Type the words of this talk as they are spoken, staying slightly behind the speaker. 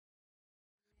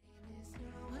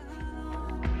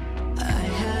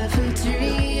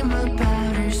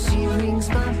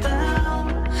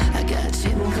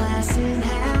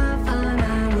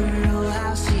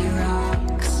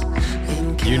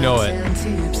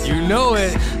You know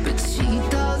it.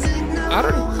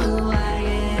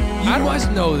 I do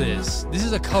I know this? This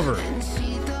is a cover.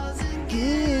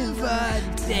 Give a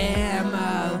damn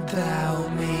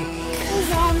about me.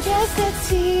 'Cause I'm just a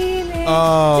teenage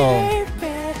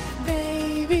dirtbag,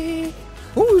 baby.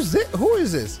 Who is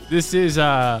this? This is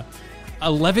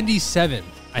 11D7.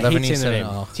 I hate saying the name.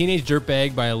 Oh. Teenage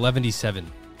Dirtbag by 11D7.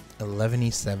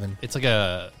 11E7. It's like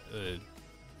a I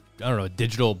don't know, a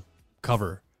digital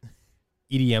cover.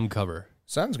 EDM cover.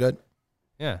 Sounds good.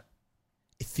 Yeah.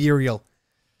 Ethereal.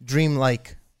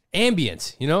 Dreamlike.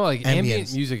 Ambient, you know, like ambient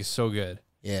Ambience. music is so good.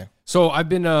 Yeah. So I've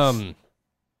been I don't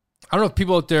know if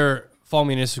people out there follow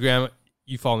me on Instagram.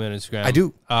 You follow me on Instagram. I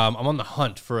do. I'm on the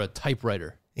hunt for a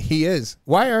typewriter. He is.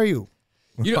 Why are you?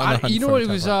 You know, On the hunt you know for a what it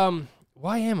was typewriter.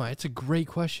 why am I? It's a great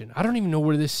question. I don't even know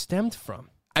where this stemmed from.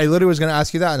 I literally was going to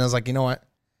ask you that, and I was like, you know what?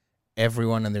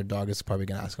 Everyone and their dog is probably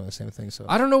going to ask them the same thing. So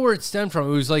I don't know where it stemmed from.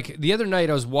 It was like the other night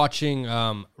I was watching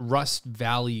Rust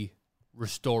Valley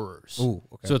Restorers. Ooh,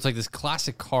 okay. So it's like this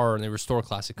classic car, and they restore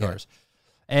classic cars.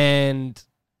 And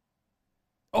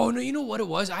oh no, you know what it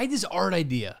was? I had this art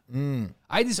idea. And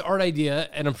I'm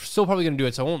still probably going to do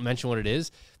it, so I won't mention what it is.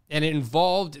 And it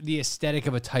involved the aesthetic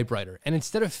of a typewriter. And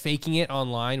instead of faking it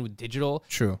online with digital,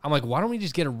 True. I'm like, why don't we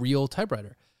just get a real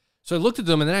typewriter? So I looked at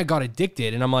them, and then I got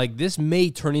addicted, and I'm like, this may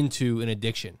turn into an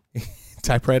addiction.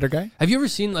 Typewriter guy? Have you ever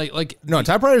seen like No,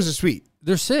 typewriters are sweet.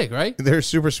 they're sick, right? They're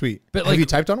super sweet. But, Have like- you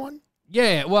typed on one?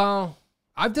 Yeah, well,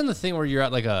 I've done the thing where you're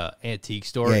at like a antique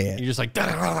store. Yeah, and yeah. you're just like,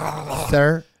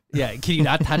 Sir? yeah, can you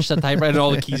not touch the typewriter and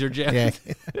all the keys are jammed?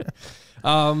 Yeah.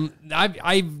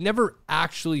 I've never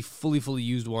actually fully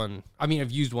used one. I mean,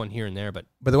 I've used one here and there, but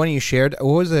But the one you shared,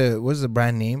 what was the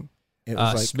brand name? It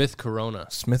was like Smith Corona.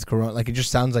 Smith Corona. Like, it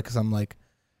just sounds like some, like,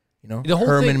 you know, The whole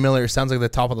Herman thing- Miller. Sounds like the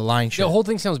top of the line shit. The whole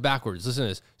thing sounds backwards. Listen to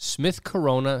this: Smith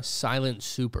Corona Silent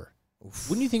Super.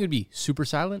 Wouldn't you think it would be super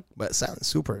silent? But Silent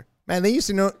Super. Man, they used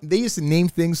to name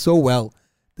things so well.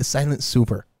 The Silent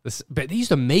Super. But they used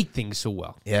to make things so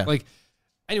well. Yeah. Like,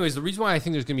 anyways, the reason why I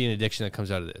think there's going to be an addiction that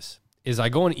comes out of this is I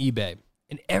go on eBay,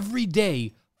 and every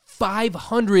day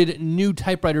 500 new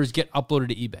typewriters get uploaded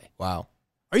to eBay. Wow.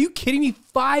 Are you kidding me?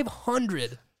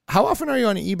 500. How often are you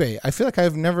on eBay? I feel like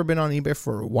I've never been on eBay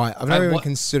for a while. I've never even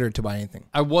considered to buy anything.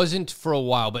 I wasn't for a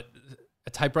while, but a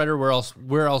typewriter, where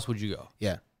else would you go?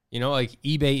 Yeah. You know, like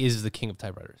eBay is the king of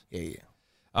typewriters. Yeah.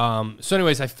 So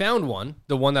anyways, I found one,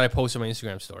 the one that I posted on my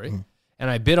Instagram story, and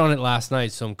I bid on it last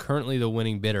night, so I'm currently the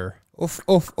winning bidder. Oof.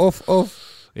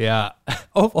 Yeah. Yeah.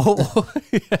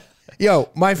 Yo,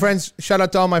 my friends, shout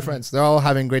out to all my friends. They're all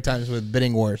having great times with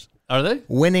bidding wars. Are they?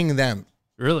 Winning them.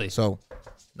 Really? So,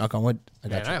 knock on wood. I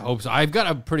got Man, you. I hope so. I've got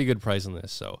a pretty good price on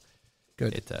this, so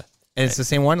Good. it And it's the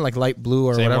same one, like light blue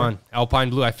or same whatever? one. Alpine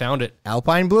Blue, I found it.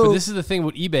 Alpine blue. But this is the thing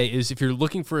with eBay is if you're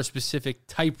looking for a specific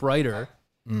typewriter,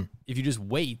 if you just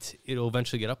wait, it'll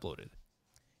eventually get uploaded.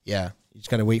 Yeah. You just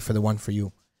got to wait for the one for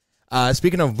you.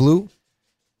 Speaking of blue,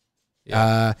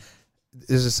 Yeah.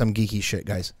 this is some geeky shit,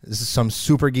 guys. This is some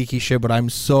super geeky shit, but I'm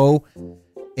so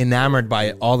enamored by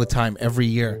it all the time, every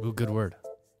year. Ooh, good word.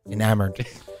 Enamored.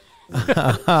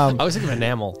 I was thinking of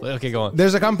enamel. But okay, go on.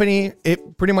 There's a company,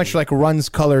 it pretty much like runs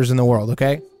colors in the world,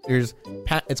 okay?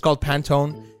 It's called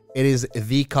Pantone. It is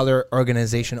the color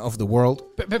organization of the world.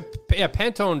 Yeah,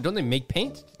 Pantone, don't they make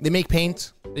paint? They make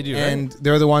paint. They do, And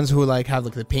they're the ones who like have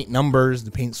like the paint numbers,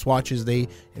 the paint swatches. They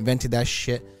invented that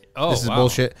shit. Oh, this is wow.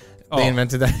 bullshit. They Oh.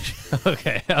 invented that shit.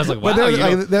 Okay. I was like, wow. But they're, you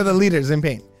know- they're the leaders in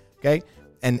paint, okay?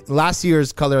 And last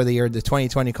year's color of the year, the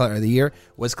 2020 color of the year,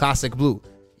 was classic blue.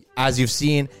 As you've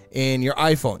seen in your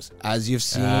iPhones, as you've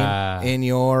seen in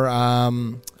your, I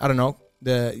don't know,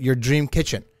 your dream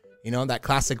kitchen, you know, that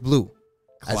classic blue.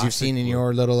 As you've seen in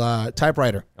your little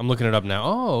typewriter. I'm looking it up now.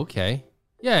 Oh, okay.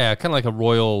 Yeah, kind of like a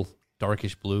royal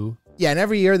darkish blue. Yeah, and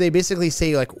every year they basically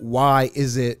say, like, why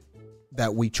is it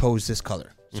that we chose this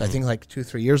color? So I think like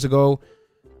 2-3 years ago,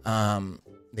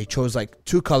 they chose like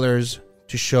 2 colors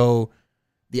to show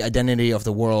the identity of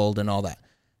the world and all that.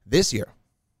 This year,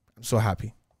 I'm so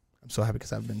happy. I'm so happy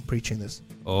because I've been preaching this.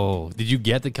 Oh, did you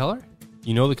get the color?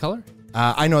 You know the color?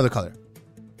 I know the color.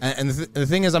 And the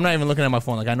thing is, I'm not even looking at my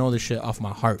phone. Like, I know this shit off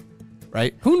my heart,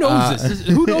 right? Who knows this?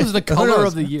 Who knows the color knows?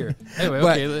 of the year? Anyway,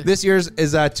 But okay. this year's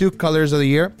is 2 colors of the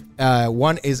year.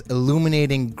 One is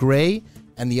illuminating gray,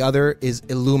 and the other is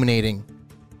illuminating.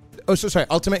 Oh, sorry,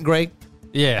 ultimate gray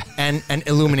Yeah. and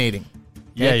illuminating.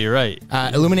 Yeah, you're right.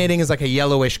 Illuminating is like a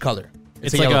yellowish color.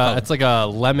 It's a like yellow a color. it's like a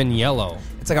lemon yellow.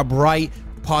 It's like a bright,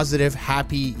 positive,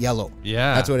 happy yellow.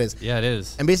 Yeah. That's what it is. Yeah, it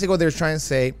is. And basically what they're trying to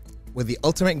say with the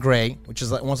ultimate gray, which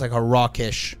is like almost like a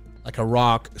rockish, like a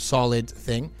rock solid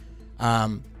thing,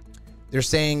 They're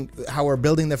saying how we're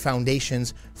building the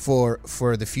foundations for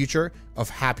the future of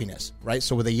happiness, right?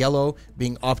 So with the yellow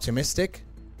being optimistic,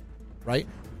 right?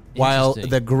 While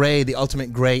the gray, the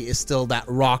ultimate gray, is still that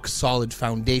rock solid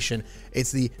foundation.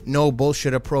 It's the no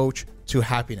bullshit approach to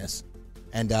happiness.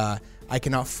 And I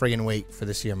cannot friggin' wait for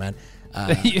this year, man.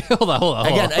 Hold on.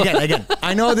 Again.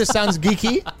 I know this sounds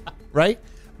geeky, right?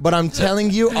 But I'm telling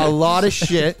you, a lot of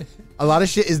shit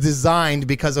is designed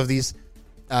because of these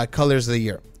colors of the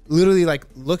year. Literally, like,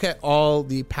 look at all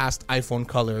the past iPhone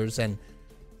colors and,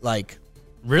 like...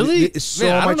 Really?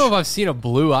 Man, I don't know if I've seen a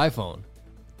blue iPhone.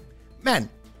 Man,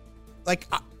 like,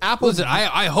 Apple... Listen,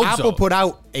 I hope so. Apple put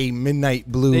out a midnight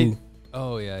blue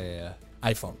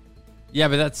iPhone. Yeah,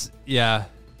 but that's... Yeah.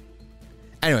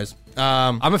 Anyways.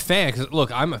 I'm a fan, because,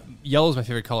 look, yellow is my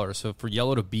favorite color, so for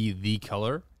yellow to be the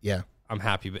color, I'm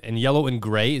happy. And yellow and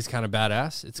gray is kind of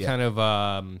badass. It's kind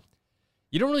of...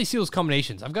 You don't really see those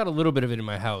combinations. I've got a little bit of it in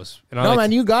my house. And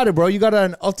man, you got it, bro. You got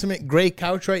an ultimate gray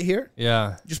couch right here.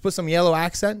 Yeah. Just put some yellow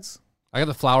accents. I got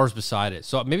the flowers beside it.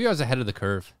 So maybe I was ahead of the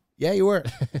curve. Yeah, you were.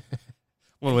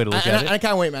 One way to look at it. I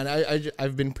can't wait, man.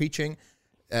 I've been preaching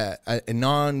a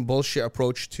non-bullshit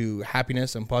approach to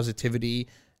happiness and positivity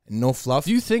and no fluff.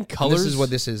 Do you think colors... This is what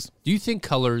this is. Do you think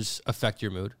colors affect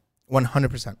your mood?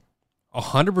 100%.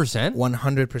 100%?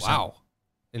 100%. Wow.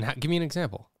 And give me an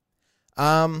example.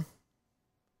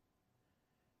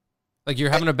 Like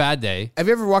you're having a bad day. Have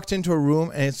you ever walked into a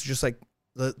room and it's just like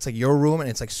your room and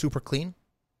it's like super clean?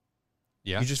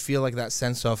 Yeah. You just feel like that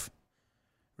sense of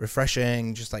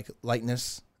refreshing, just like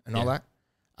lightness and all that.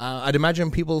 I'd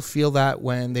imagine people feel that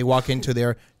when they walk into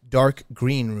their dark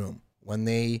green room, when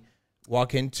they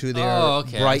walk into their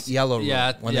bright yellow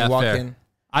room, when they walk in.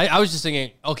 I was just thinking,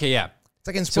 it's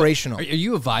like inspirational. So, are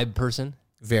you a vibe person?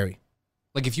 Very.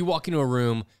 Like if you walk into a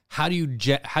room, how do you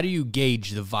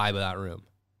gauge the vibe of that room?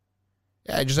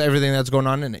 Yeah, just everything that's going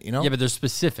on in it, you know? Yeah, but there's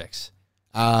specifics.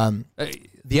 The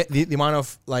amount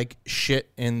of like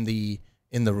shit in the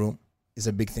room is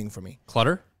a big thing for me.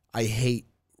 Clutter? I hate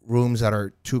rooms that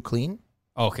are too clean.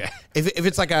 Okay. If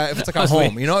it's like a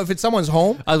home, you know, if it's someone's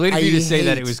home. I was waiting for you to say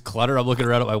that it was clutter. I'm looking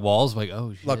around at my walls, I'm like,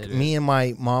 oh shit. Look, me and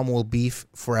my mom will beef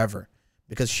forever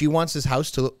because she wants this house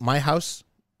to look her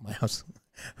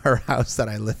house that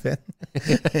I live in.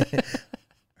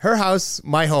 Her house,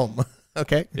 my home.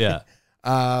 Okay. Yeah.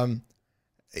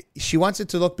 She wants it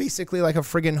to look basically like a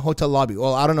friggin' hotel lobby.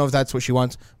 Well, I don't know if that's what she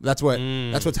wants. That's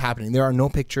what's happening. There are no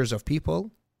pictures of people.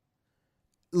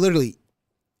 Literally,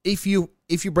 if you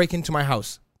break into my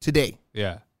house today,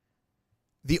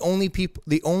 the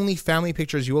only family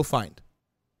pictures you will find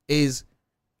is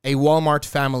a Walmart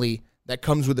family that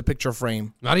comes with a picture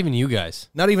frame. Not even you guys.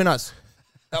 Not even us.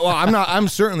 Well, I'm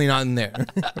certainly not in there,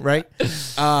 right?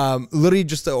 Literally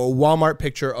just a Walmart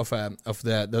picture of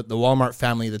the Walmart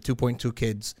family, the 2.2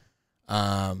 kids,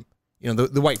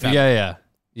 the white family.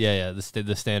 Yeah.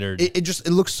 The standard. It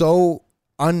looks so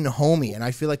unhomey, and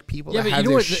I feel like people that have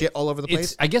their shit all over the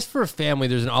place. I guess for a family,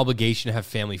 there's an obligation to have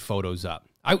family photos up.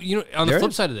 On the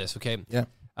flip side of this, one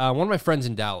of my friends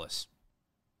in Dallas,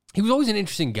 he was always an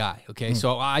interesting guy. Okay,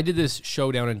 so I did this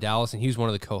show down in Dallas, and he was one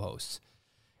of the co-hosts,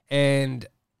 and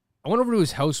I went over to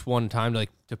his house one time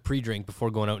to pre-drink before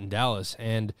going out in Dallas,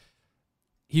 and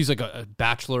he's like a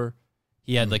bachelor.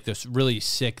 He had like this really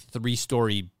sick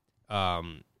 3-story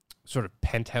sort of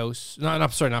penthouse.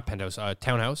 Not penthouse,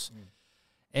 townhouse.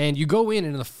 And you go in,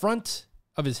 and in the front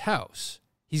of his house,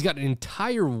 he's got an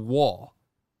entire wall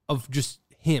of just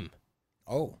him.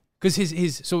 Oh.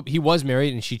 Because so he was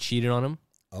married, and she cheated on him.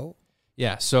 Oh.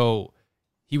 Yeah, so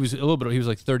he was he was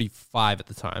like 35 at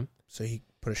the time. So he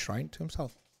put a shrine to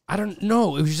himself? I don't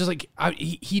know. It was just like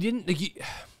he didn't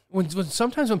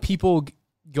sometimes when people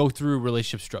go through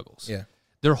relationship struggles,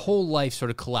 their whole life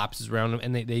sort of collapses around them,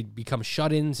 and they become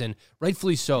shut-ins, and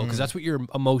rightfully so, because that's what your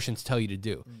emotions tell you to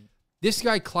do. This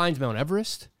guy climbed Mount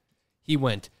Everest. He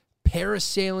went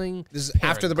parasailing. This is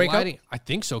after the breakup? I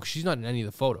think so, because she's not in any of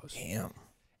the photos. Damn.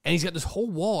 And he's got this whole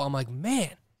wall. I'm like,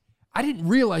 man, I didn't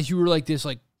realize you were like this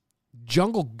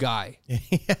jungle guy.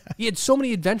 He had so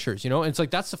many adventures, and it's like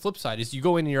that's the flip side is you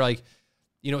go in and you're like,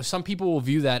 some people will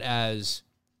view that as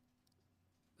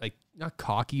like not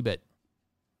cocky, but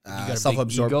you got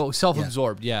self-absorbed.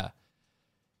 Self-absorbed, yeah.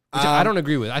 Which I don't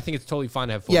agree with. I think it's totally fine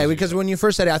to have photos. Yeah, because when you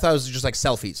first said it, I thought it was just like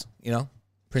selfies,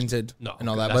 printed and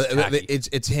all that. But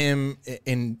it's him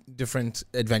in different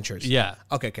adventures. Yeah.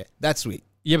 Okay. That's sweet.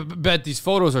 Yeah, but these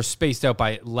photos are spaced out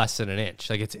by less than an inch.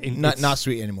 Like it's not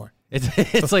sweet anymore.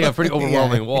 It's like a pretty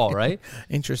overwhelming wall, right?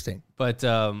 Interesting. But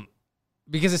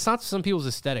because it's not some people's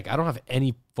aesthetic. I don't have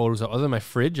any photos other than my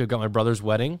fridge. I've got my brother's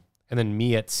wedding and then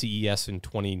me at CES in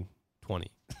 2020.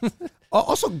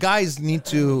 Also, guys need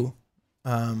to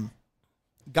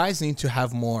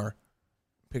have more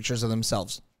pictures of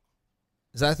themselves.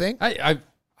 Is that a thing? I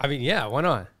mean, yeah, why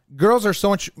not? Girls are so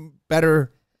much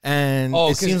better, and it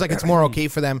 'cause- seems like it's more okay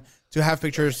for them to have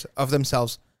pictures of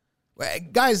themselves.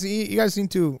 Guys, you guys need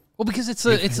to. Well, because it's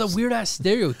a weird ass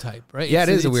stereotype, right? Yeah, it's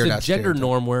it is a weird the ass gender stereotype.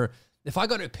 norm where if I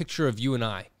got a picture of you and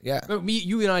I, Yeah. remember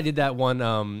you and I did that one.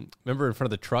 Remember in front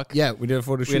of the truck? Yeah, we did a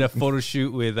photo We had a shoot. photo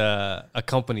shoot with a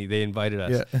company. They invited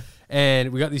us, Yeah.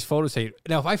 and we got these photos. Say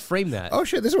now, if I frame that, Oh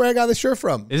shit! This is where I got this shirt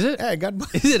from. Is it? Yeah, I got.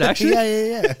 Is it actually?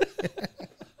 Yeah.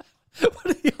 what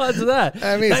are the odds of that?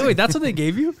 Amazing. Wait, that's what they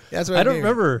gave you? That's what I I don't gave.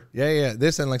 remember. Yeah.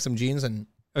 This and like some jeans and.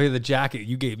 Oh, yeah, the jacket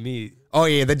you gave me. Oh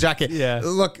yeah, the jacket. Yeah.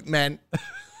 Look, man.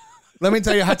 Let me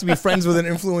tell you how to be friends with an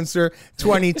influencer.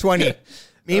 2020,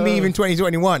 maybe even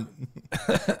 2021.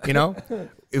 You know,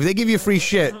 if they give you free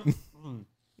shit,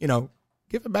 you know,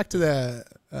 give it back to the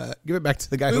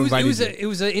guy who invited you. It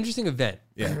was an interesting event.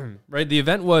 Yeah. Right. The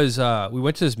event was we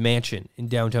went to this mansion in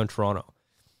downtown Toronto,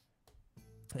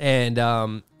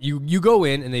 and you go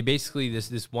in and they basically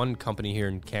this one company here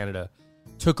in Canada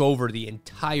took over the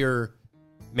entire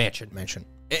mansion. Mansion.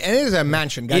 And it is a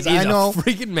mansion, guys. It is I know. a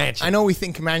freaking mansion. I know we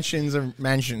think mansions are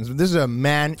mansions, but this is a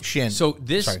mansion. So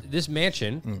this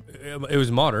mansion, it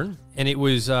was modern, and it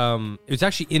was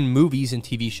actually in movies and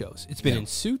TV shows. It's been in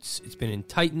Suits, it's been in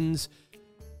Titans,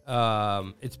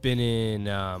 it's been in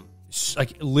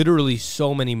like literally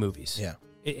so many movies.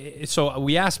 Yeah. So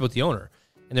we asked about the owner,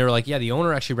 and they were like, "Yeah, the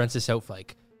owner actually rents this out for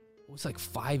like it was like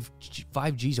five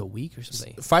G's a week or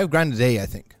something." $5,000 a day, I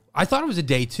think. I thought it was a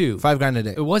day too. $5,000 a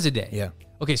day. It was a day. Yeah.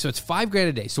 Okay, so it's $5,000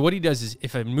 a day. So what he does is,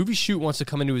 if a movie shoot wants to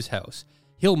come into his house,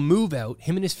 he'll move out.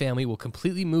 Him and his family will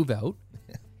completely move out,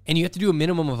 and you have to do a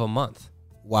minimum of a month.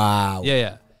 Wow.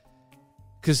 Yeah.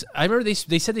 Because I remember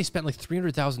they said they spent like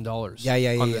 $300,000.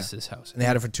 Yeah. On this house. And they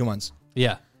had it for 2 months.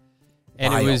 Yeah,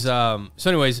 and Wild. it was so.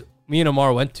 Anyways, me and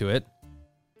Amar went to it,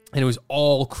 and it was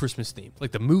all Christmas themed,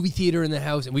 like the movie theater in the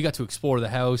house, and we got to explore the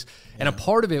house. And a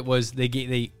part of it was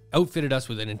they outfitted us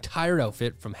with an entire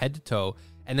outfit from head to toe,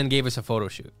 and then gave us a photo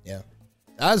shoot. Yeah.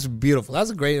 That was beautiful. That was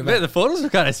a great event. Man, the photos are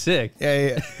kind of sick.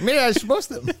 Yeah. Maybe I should post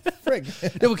them.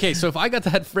 Frig. Okay, so if I got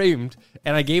that framed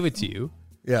and I gave it to you,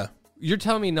 Yeah. you're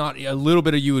telling me not a little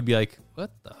bit of you would be like,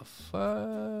 what the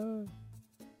fuck?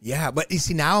 Yeah, but you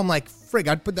see, now I'm like, frig,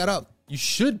 I'd put that up. You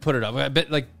should put it up. I bet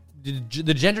like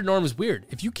the gender norm is weird.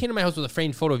 If you came to my house with a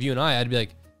framed photo of you and I'd be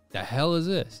like, the hell is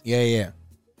this? Yeah.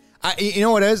 You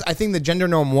know what it is? I think the gender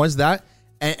norm was that,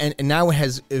 and now it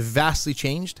has vastly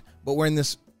changed, but we're in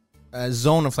this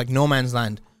zone of like no man's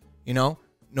land, you know?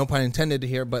 No pun intended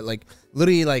here, but like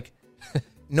literally like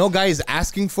no guy is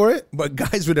asking for it, but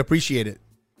guys would appreciate it.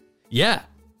 Yeah.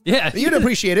 You'd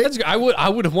appreciate it. That's good. I would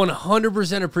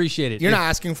 100% appreciate it. You're not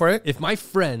asking for it. If my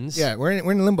friends Yeah, we're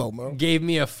in limbo, bro. gave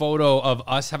me a photo of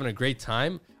us having a great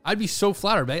time, I'd be so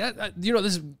flattered. But you know,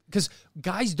 this is because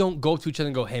guys don't go up to each other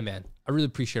and go, "Hey, man, I really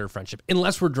appreciate our friendship,"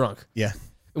 unless we're drunk. Yeah.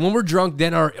 And when we're drunk,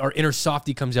 then our inner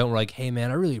softy comes out and we're like, "Hey,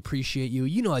 man, I really appreciate you.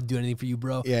 You know I'd do anything for you,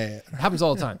 bro." Yeah. It happens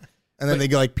all the time. And then they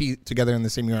go like pee together in the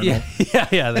same urinal.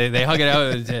 Yeah. They hug it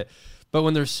out. And it. But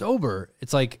when they're sober,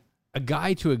 it's like a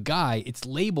guy to a guy. It's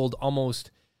labeled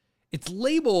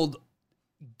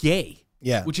gay.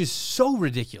 Yeah. Which is so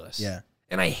ridiculous. Yeah.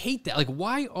 And I hate that. Like,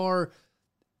 why are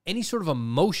any sort of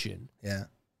emotion Yeah.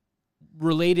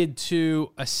 related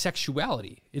to a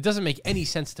sexuality? It doesn't make any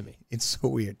sense to me. It's so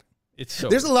weird. It's so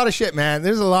There's a lot of shit, man.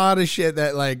 There's a lot of shit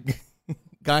that like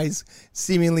guys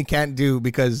seemingly can't do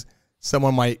because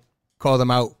someone might call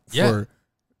them out for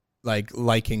like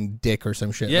liking dick or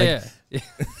some shit. yeah.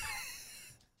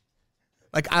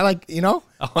 Like I like, you know,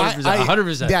 100%.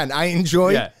 100%. Dan, I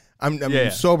enjoy. Yeah. I'm Yeah.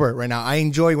 sober right now. I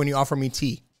enjoy when you offer me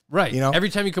tea. Right. You know? Every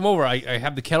time you come over, I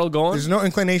have the kettle going. There's no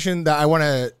inclination that I want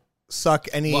to suck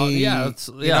any. Well, you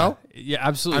know? Yeah,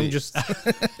 absolutely. I'm just.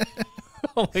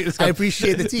 Oh my God, I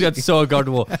appreciate the tea. That's so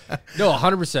uncomfortable. No,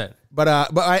 100%. But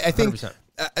I think 100%.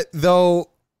 Though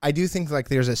I do think like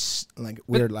there's a like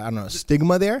weird I don't know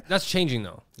stigma there. That's changing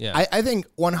though. Yeah. I think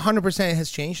 100% has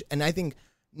changed, and I think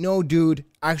no dude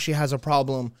actually has a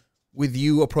problem with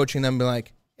you approaching them and be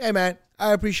like, "Hey man,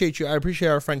 I appreciate you. I appreciate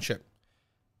our friendship."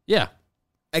 Yeah.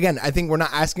 Again, I think we're not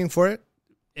asking for it,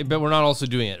 But we're not also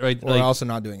doing it, right? we're also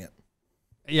not doing it.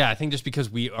 Yeah, I think just because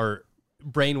we are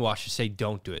brainwashed to say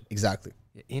don't do it. Exactly.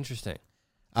 Interesting.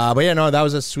 But yeah, no, that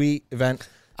was a sweet event.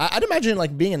 I'd imagine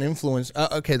like being an influence.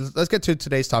 Okay, let's get to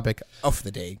today's topic of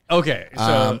the day. Okay,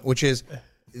 so Which is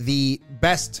the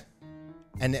best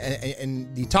and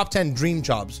the top 10 dream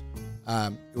jobs.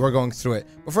 We're going through it.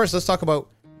 But first, let's talk about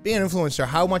being an influencer.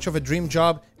 How much of a dream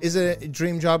job is it a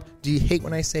dream job? Do you hate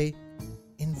when I say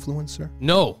influencer? influencer?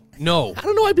 No. I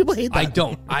don't know why people hate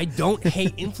that. I don't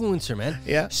hate influencer, man.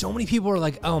 Yeah. So many people are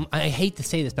like, I hate to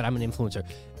say this, but I'm an influencer.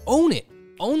 Own it.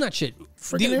 Own that shit.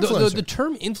 The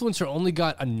term influencer only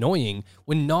got annoying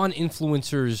when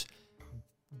non-influencers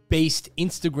based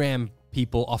Instagram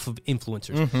people off of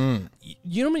influencers. Mm-hmm.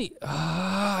 You know how many?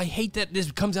 I hate that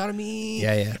this comes out of me.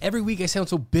 Yeah. Every week I sound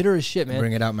so bitter as shit, man.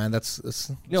 Bring it out, man.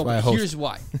 That's no, why I host. here's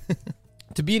why.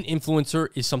 To be an influencer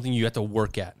is something you have to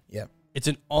work at. Yeah. It's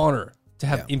an honor to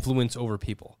have influence over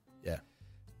people. Yeah.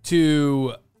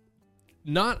 To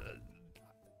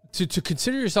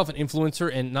consider yourself an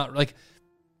influencer and not like,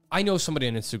 I know somebody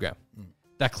on Instagram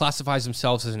that classifies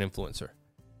themselves as an influencer.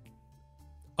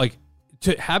 Like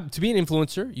to be an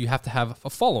influencer, you have to have a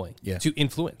following to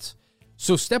influence.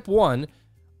 So step one,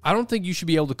 I don't think you should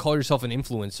be able to call yourself an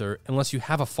influencer unless you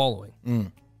have a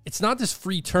following. It's not this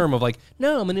free term of like,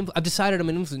 no, I've decided I'm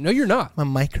an influencer. No, you're not. I'm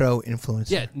a micro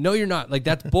influencer. Yeah, no, you're not. Like,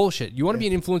 that's bullshit. You want to be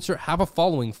an influencer, have a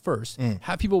following first,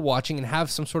 have people watching, and have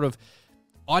some sort of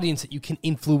audience that you can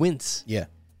influence. Yeah.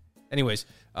 Anyways,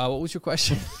 what was your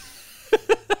question?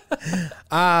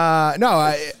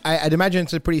 No, I'd imagine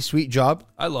it's a pretty sweet job.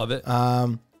 I love it.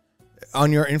 On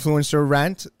your influencer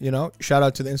rant, shout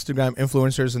out to the Instagram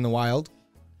influencers in the wild.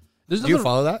 Do you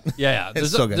follow that? Yeah. It's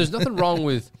so good. There's nothing wrong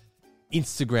with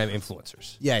Instagram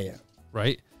influencers. Yeah.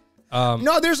 Right?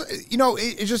 No, there's,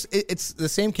 it's the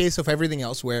same case of everything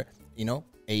else where,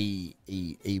 a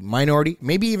minority,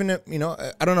 maybe even,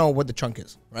 I don't know what the chunk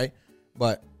is, right?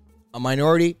 But a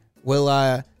minority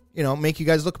will, make you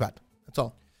guys look bad. That's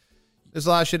all. There's a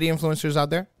lot of shitty influencers out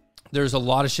there. There's a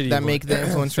lot of shitty that make the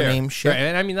influencer name shit. Fair.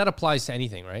 And I mean, that applies to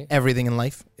anything, right? Everything in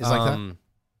life is like that.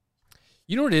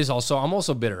 You know what it is also? I'm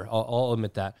also bitter. I'll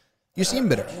admit that. You seem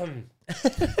bitter.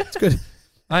 It's good.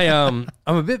 I'm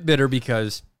a bit bitter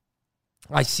because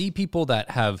I see people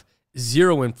that have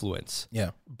zero influence.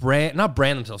 Yeah. Not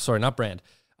brand.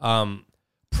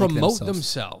 Promote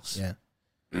themselves. Yeah.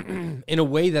 In a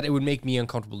way that it would make me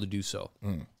uncomfortable to do so.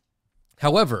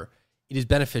 However, it is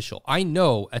beneficial. I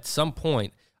know at some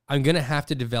point I'm going to have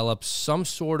to develop some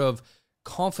sort of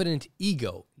confident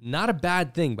ego. Not a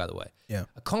bad thing, by the way. Yeah.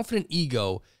 A confident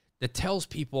ego that tells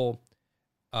people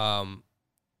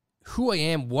who I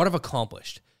am, what I've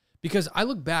accomplished. Because I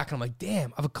look back and I'm like,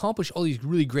 damn, I've accomplished all these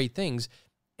really great things.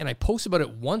 And I post about it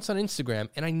once on Instagram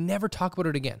and I never talk about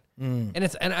it again. And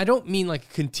I don't mean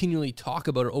like continually talk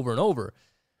about it over and over.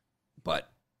 But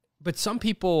some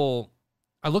people,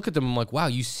 I look at them and I'm like, wow,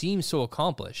 you seem so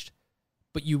accomplished.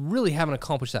 But you really haven't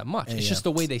accomplished that much. It's just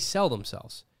the way they sell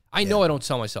themselves. I know I don't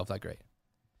sell myself that great.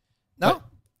 No? But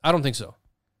I don't think so.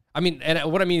 I mean,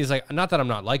 and what I mean is like, not that I'm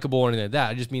not likable or anything like that.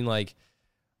 I just mean like,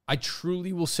 I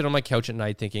truly will sit on my couch at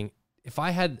night thinking, if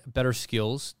I had better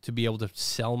skills to be able to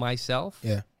sell myself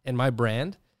and my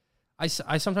brand, I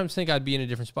sometimes think I'd be in a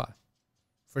different spot.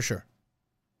 For sure.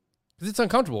 Because it's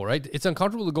uncomfortable, right? It's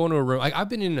uncomfortable to go into a room. I've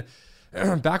been in,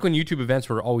 back when YouTube events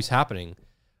were always happening,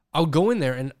 I would go in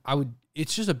there and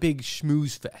it's just a big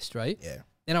schmooze fest, right? Yeah.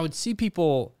 And I would see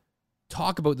people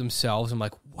talk about themselves. I'm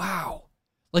like, wow,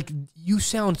 like you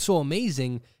sound so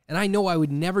amazing. And I know I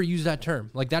would never use that term.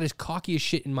 Like that is cocky as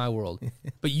shit in my world.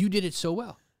 But you did it so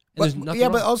well. But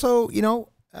also,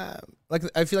 like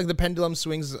I feel like the pendulum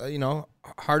swings,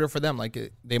 harder for them. Like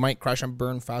they might crash and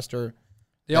burn faster.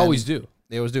 They always do.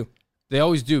 They always do. They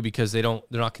always do because they're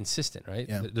not consistent, right?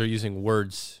 Yeah. They're using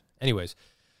words. Anyways.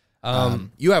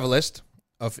 You have a list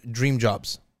of dream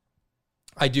jobs.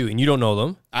 I do, and you don't know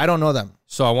them. I don't know them.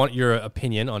 So I want your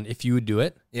opinion on if you would do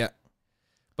it. Yeah.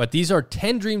 But these are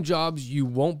 10 dream jobs you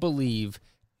won't believe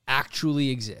actually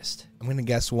exist. I'm going to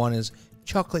guess one is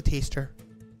chocolate taster.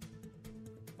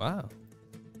 Wow.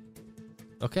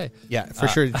 Okay. Yeah, for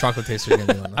sure chocolate taster is going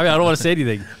to be one. I mean, I don't want to say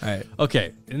anything. All right.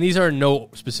 Okay. And these are in no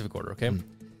specific order, okay?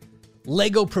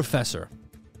 Lego professor.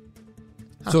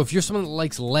 So if you're someone that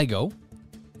likes Lego,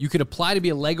 you could apply to be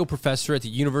a Lego professor at the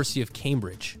University of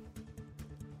Cambridge.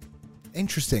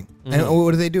 Interesting. And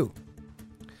what do they do?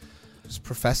 Just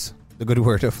profess the good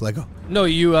word of Lego. No,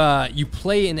 you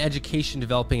play in education,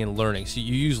 developing, and learning. So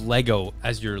you use Lego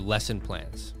as your lesson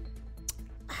plans.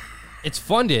 It's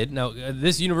funded. Now,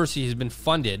 this university has been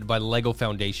funded by the Lego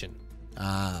Foundation.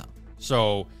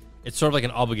 So it's sort of like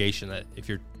an obligation that if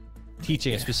you're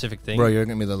teaching a specific thing. Bro, you're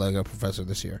going to be the Lego professor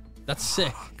this year. That's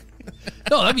sick.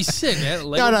 No, that'd be sick, man.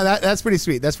 Lego. No, that's pretty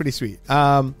sweet. That's pretty sweet.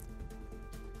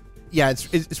 Yeah,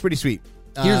 it's pretty sweet.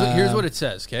 Here's what it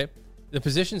says, okay? The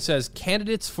position says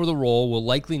candidates for the role will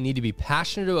likely need to be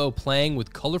passionate about playing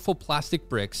with colorful plastic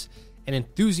bricks and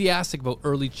enthusiastic about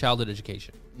early childhood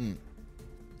education.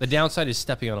 The downside is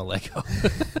stepping on a Lego.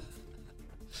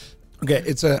 Okay,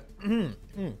 it's a...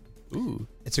 Ooh.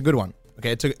 It's a good one.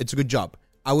 Okay, it's a good job.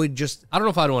 I don't know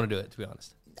if I'd want to do it, to be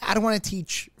honest. I don't want to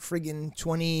teach friggin'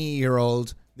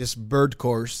 20-year-old this bird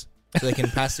course so they can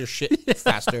pass their shit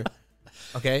faster.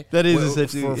 Okay, that is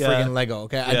essentially for friggin' Lego.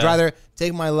 Okay, I'd rather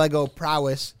take my Lego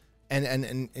prowess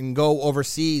and go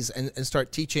overseas and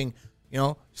start teaching. You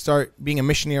know, start being a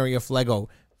missionary of Lego.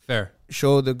 Fair.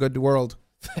 Show the good world.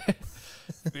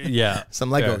 Yeah, some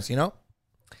Legos. You know.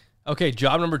 Okay,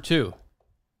 job number 2,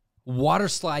 water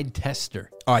slide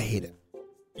tester. Oh, I hate it.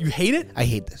 You hate it? I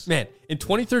hate this. Man, in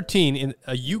 2013, in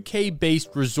a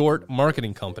UK-based resort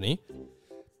marketing company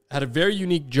had a very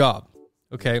unique job,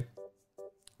 okay?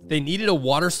 They needed a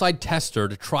water slide tester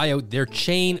to try out their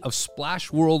chain of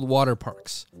Splash World water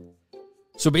parks.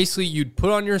 So basically, you'd put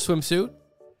on your swimsuit,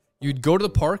 you'd go to the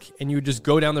park, and you would just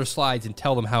go down their slides and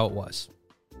tell them how it was.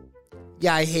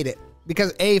 Yeah, I hate it.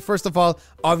 Because first of all,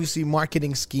 obviously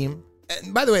marketing scheme.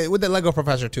 And by the way, with the Lego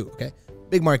Professor too, okay?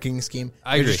 Big marketing scheme.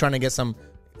 You're just trying to get some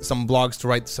blogs to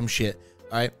write some shit,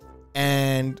 all right?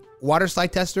 And water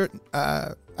slide tester,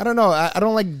 I don't know. I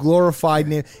don't like glorified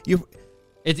name.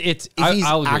 If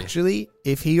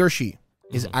he or she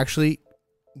is actually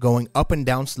going up and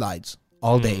down slides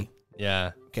all day.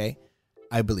 Yeah. Okay?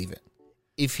 I believe it.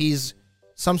 If he's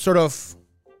some sort of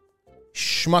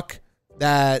schmuck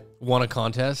that won a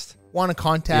contest.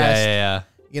 Yeah.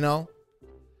 You know?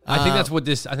 I think that's what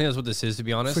this is, to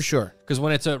be honest. For sure. Because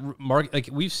when it's a mark, like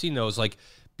we've seen those, like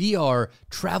be our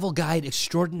travel guide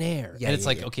extraordinaire. And it's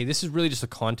okay, this is really just a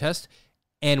contest.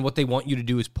 And what they want you to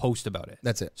do is post about it.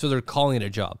 That's it. So they're calling it a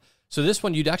job. So this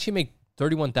one, you'd actually make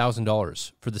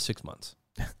 $31,000 for the 6 months.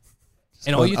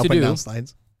 And all you have to do,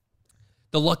 slides.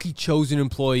 The lucky chosen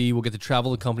employee will get to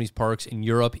travel to company's parks in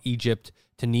Europe, Egypt,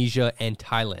 Tunisia, and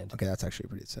Thailand. Okay, that's actually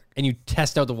pretty sick. And you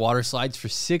test out the water slides for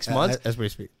 6 months. That's pretty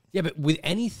sweet. Yeah, but with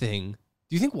anything,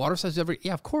 do you think water slides ever...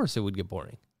 Yeah, of course it would get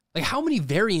boring. Like, how many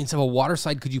variants of a water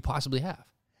slide could you possibly have?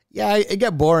 Yeah, it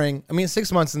get boring. I mean,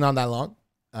 6 months is not that long.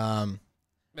 Man,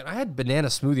 I had banana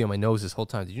smoothie on my nose this whole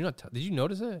time. Did you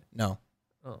notice it? No.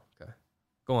 Oh, okay.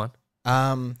 Go on.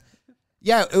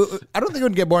 Yeah, I don't think it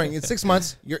would get boring. It's 6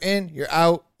 months. You're in, you're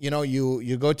out. You know,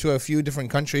 you go to a few different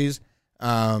countries.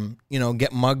 You know,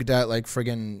 get mugged at like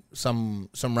friggin' some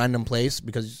random place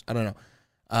because I don't know.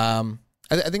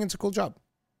 I think it's a cool job.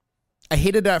 I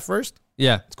hated it at first.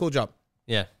 Yeah, it's a cool job.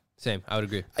 Yeah, same. I would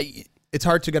agree. It's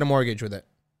hard to get a mortgage with it.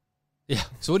 Yeah.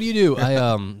 So what do you do?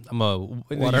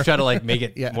 You try to like make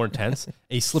it more intense.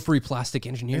 A slippery plastic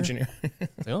engineer.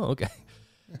 Oh, okay.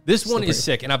 This one is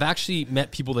sick, and I've actually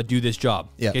met people that do this job.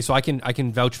 Yeah. Okay, so I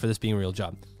can vouch for this being a real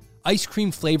job. Ice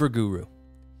cream flavor guru.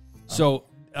 So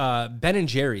Ben and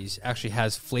Jerry's actually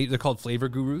has flavor. They're called flavor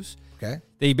gurus. Okay.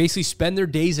 They basically spend their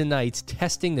days and nights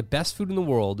testing the best food in the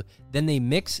world. Then they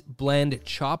mix, blend,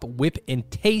 chop, whip, and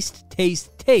taste.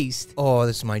 Oh,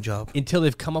 this is my job. Until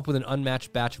they've come up with an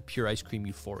unmatched batch of pure ice cream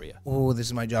euphoria. Oh, this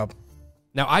is my job.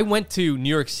 Now, I went to New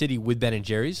York City with Ben and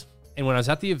Jerry's, and when I was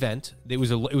at the event, it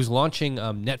was launching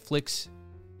Netflix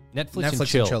and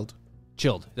Chilled.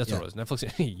 Chilled. That's what it was.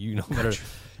 Netflix. You know better.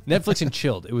 Netflix and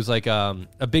Chilled. It was like a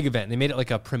big event. They made it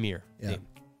like a premiere. Yeah.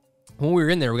 When we were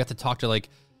in there, we got to talk to like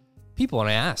people, and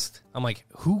I asked, I'm like,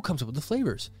 who comes up with the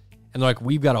flavors? And they're like,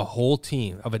 we've got a whole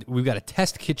team of it. We've got a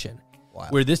test kitchen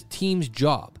where this team's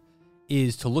job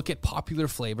is to look at popular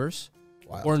flavors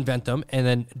or invent them and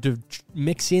then to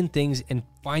mix in things and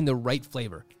find the right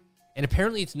flavor. And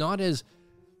apparently it's not as,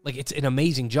 like, it's an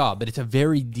amazing job, but it's a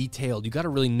very detailed, you got to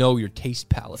really know your taste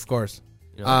palette. Of course.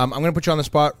 You know? I'm going to put you on the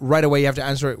spot right away. You have to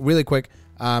answer it really quick.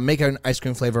 Make an ice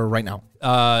cream flavor right now.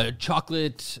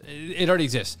 Chocolate, it already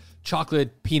exists.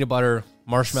 Chocolate, peanut butter,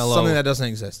 marshmallow. Something that doesn't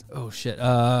exist. Oh, shit.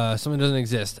 Something that doesn't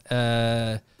exist.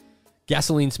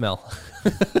 Gasoline smell.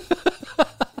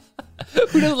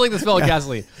 Who doesn't like the smell of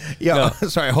gasoline? Yeah, no.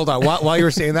 Sorry, hold on. While you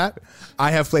were saying that,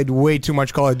 I have played way too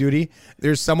much Call of Duty.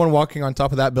 There's someone walking on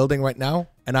top of that building right now,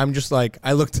 and I'm just like,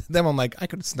 I looked at them, I'm like, I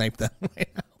could snipe them right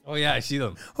now. Oh, yeah, I see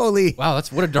them. Holy. Wow,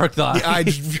 that's what a dark thought. Yeah,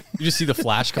 you just see the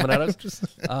flash coming at us.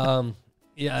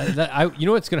 Yeah, you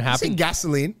know what's going to happen?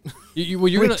 Gasoline.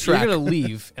 You're going to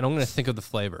leave, and I'm going to think of the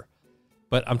flavor.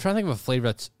 But I'm trying to think of a flavor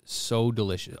that's so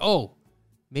delicious. Oh,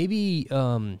 maybe...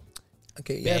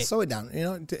 okay, yeah, slow it down. You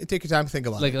know, take your time to think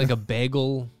about it. Like a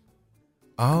bagel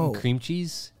cream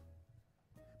cheese?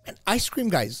 And ice cream,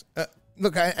 guys.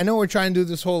 Look, I know we're trying to do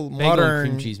this whole bagel modern... and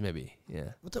cream cheese, maybe. Yeah.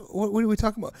 What are we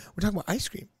talking about? We're talking about ice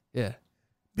cream. Yeah.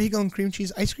 Bagel and cream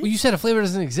cheese ice cream? Well, you said a flavor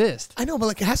doesn't exist. I know, but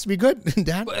like it has to be good,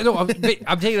 Dan. No, I'm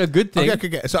taking a good thing.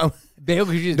 Okay. So bagel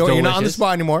cream cheese is you're not on the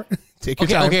spot anymore. Take your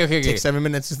time. Okay. Take 7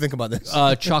 minutes to think about this.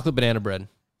 Chocolate banana bread.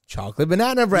 Chocolate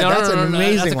banana bread. That's an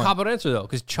amazing That's a one. cop-out answer, though,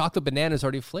 because chocolate banana is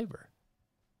already a flavor.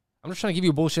 I'm just trying to give you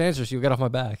a bullshit answer so you'll get off my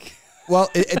back. Well,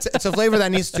 it's a flavor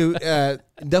that needs to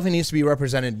definitely needs to be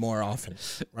represented more often,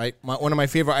 right? One of my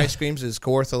favorite ice creams is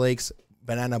Kawartha Lake's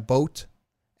Banana Boat,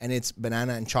 and it's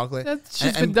banana and chocolate. That's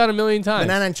just been done a million times.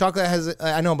 Banana and chocolate has,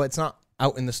 I know, but it's not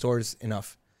out in the stores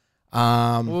enough.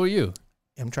 What were you?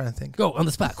 I'm trying to think. Go on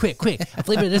the spot, quick. A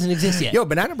flavor that doesn't exist yet. Yo,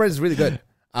 banana bread is really good.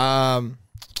 Yeah,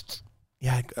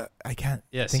 I can't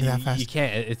think that fast. You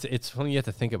can't. It's something you have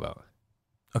to think about.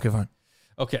 Okay, fine.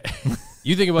 Okay.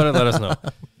 You think about it, let us know.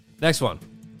 Next one.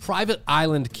 Private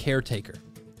island caretaker.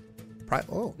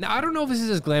 Now, I don't know if this is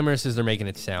as glamorous as they're making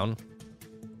it sound.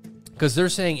 Because they're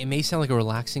saying it may sound like a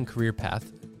relaxing career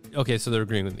path. Okay, so they're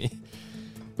agreeing with me.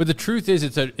 But the truth is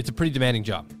it's a pretty demanding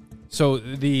job. So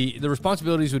the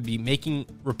responsibilities would be making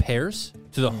repairs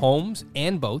to the homes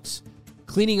and boats,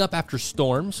 cleaning up after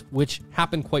storms, which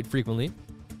happen quite frequently,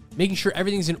 making sure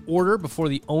everything's in order before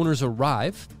the owners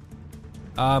arrive.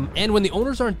 And when the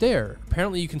owners aren't there,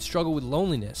 apparently you can struggle with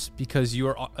loneliness because you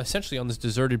are essentially on this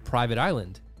deserted private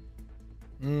island.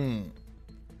 I'm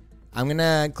going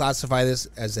to classify this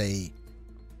as I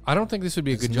don't think this would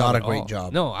be a good job. Not a at great all.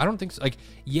 job. No, I don't think so. Like,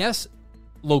 yes,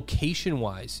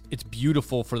 location-wise, it's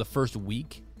beautiful for the first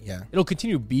week. Yeah. It'll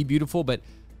continue to be beautiful, but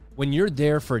when you're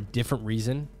there for a different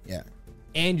reason, Yeah.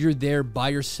 and you're there by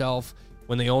yourself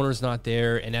when the owner's not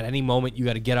there, and at any moment you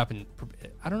got to get up and...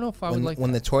 I don't know if I would like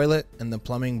when that. the toilet and the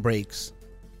plumbing breaks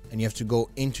and you have to go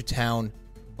into town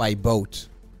by boat.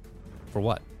 For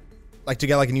what? Like to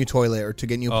get like a new toilet or to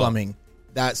get new plumbing.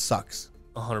 That sucks.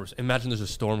 100%. Imagine there's a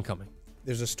storm coming.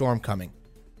 There's a storm coming.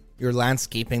 You're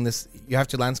landscaping this. You have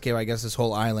to landscape, I guess, this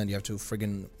whole island. You have to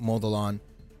friggin' mow the lawn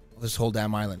of this whole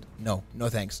damn island. No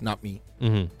thanks. Not me.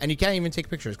 Mm-hmm. And you can't even take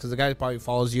pictures because the guy probably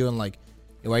follows you and like,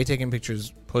 hey, why are you taking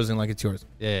pictures posing like it's yours?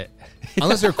 Yeah.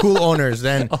 Unless they're cool owners,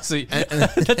 then. Also,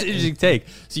 that's an interesting take.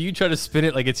 So you try to spin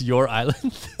it like it's your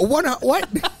island? What?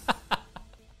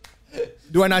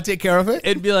 Do I not take care of it?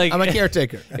 It'd be like... I'm a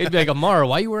caretaker. It'd be like, Amara,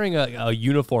 why are you wearing a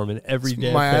uniform in every day?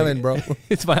 It's my island, bro.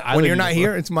 It's my island. When you're not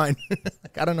uniform. here, it's mine.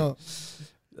 Like, I don't know.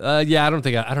 Yeah, I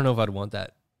don't know if I'd want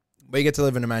that. But you get to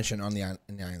live in a mansion on the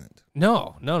island.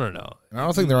 No. And I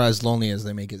don't think they're as lonely as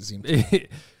they make it seem.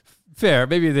 Fair.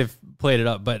 Maybe they've played it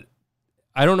up, but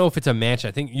I don't know if it's a mansion.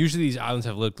 I think usually these islands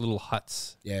have little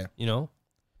huts. Yeah. You know?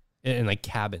 And like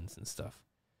cabins and stuff.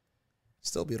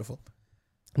 Still beautiful.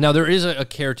 Now, there is a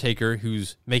caretaker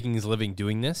who's making his living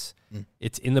doing this.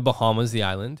 It's in the Bahamas, the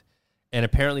island. And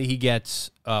apparently he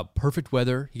gets perfect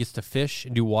weather. He gets to fish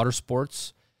and do water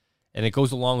sports. And it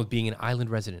goes along with being an island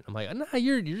resident. I'm like, nah,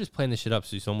 you're just playing this shit up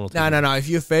so someone will take No. If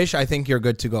you fish, I think you're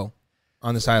good to go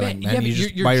on this island, man. Yeah, You but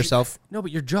just by yourself. No,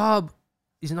 but your job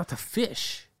is not to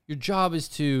fish. Your job is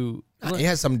to... He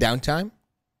has some downtime.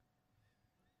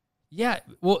 Yeah.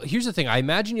 Well, here's the thing. I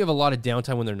imagine you have a lot of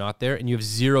downtime when they're not there, and you have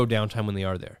zero downtime when they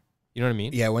are there. You know what I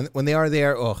mean? Yeah, when they are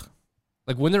there,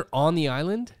 Like when they're on the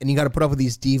island, and you got to put up with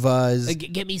these divas.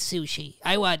 Like, get me sushi.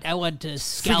 I want to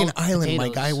scallop Freaking island, my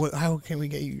potatoes. guy. How can we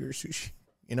get you your sushi?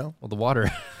 You know, well, the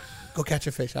water. go catch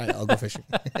a fish. I'll go fishing.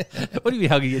 What do you mean?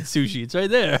 How can you get sushi? It's right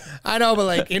there. I know, but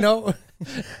like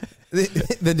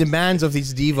the demands of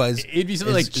these divas. It'd be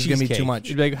something like is gonna cheesecake. be too much.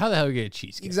 It'd be like, how the hell do you get a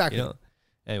cheesecake? Exactly. You know?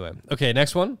 Anyway, okay.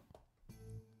 Next one.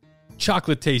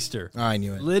 Chocolate taster. Oh, I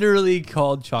knew it. Literally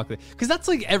called chocolate, because that's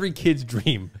like every kid's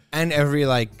dream. And every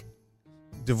like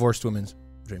divorced woman's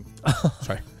dream.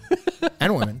 Sorry.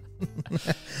 And women.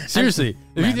 Seriously,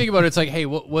 if you think about it, it's like, hey,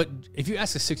 what? If you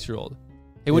ask a 6-year-old,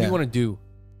 hey, what do Yeah. you want to do?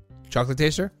 Chocolate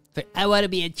taster? It's like, I want to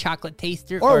be a chocolate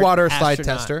taster Or water an slide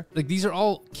astronaut. tester. like these are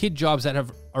all kid jobs that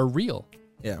are real.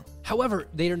 Yeah. However,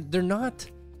 they're not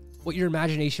what your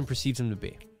imagination perceives them to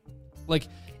be. Like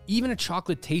even a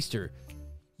chocolate taster,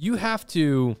 you have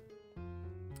to.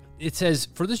 It says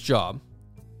for this job,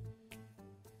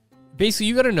 basically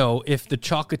you got to know if the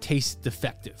chocolate tastes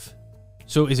defective.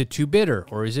 So is it too bitter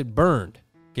or is it burned?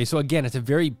 Okay, so again, it's a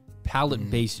very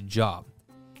palate-based job.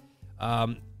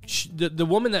 The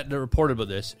woman that reported about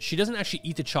this, she doesn't actually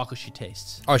eat the chocolate she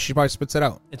tastes. Oh, she probably spits it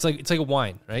out. It's like a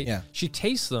wine, right? Yeah. She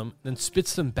tastes them, then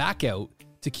spits them back out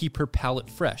to keep her palate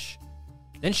fresh.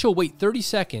 Then she'll wait 30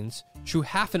 seconds, chew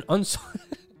half an unsalted...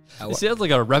 It sounds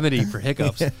like a remedy for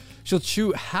hiccups. She'll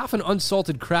chew half an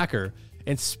unsalted cracker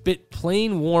and spit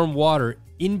plain warm water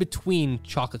in between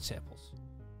chocolate samples.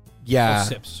 Yeah. Oh,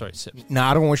 sips. No,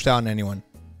 I don't wish that on anyone.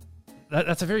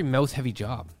 That's a very mouth-heavy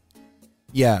job.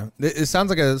 Yeah. It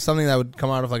sounds like something that would come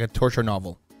out of like a torture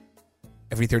novel.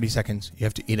 Every 30 seconds, you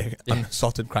have to eat an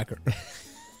unsalted cracker.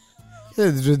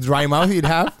 The dry mouth you'd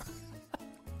have.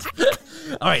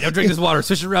 All right, now drink this water,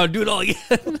 switch it around, do it all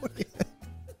again.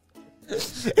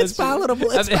 It's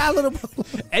palatable. It's palatable.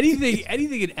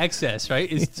 Anything in excess, right?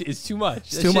 Is too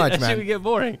much. It's too much, that man. shit would get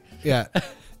boring. Yeah.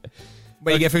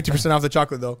 But you get 50% off the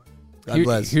chocolate, though. God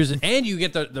bless. And you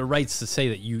get the rights to say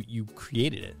that you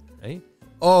created it, right?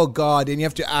 Oh, God. And you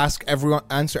have to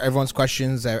answer everyone's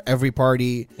questions at every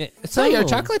party. So your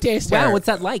chocolate taster. Wow, what's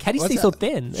that like? How do you What's stay so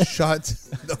thin? Shut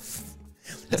the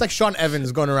It's like Sean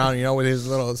Evans going around, with his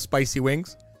little spicy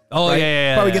wings. Oh, right?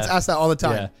 yeah. Probably gets asked that all the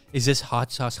time. Yeah. Is this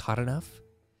hot sauce hot enough?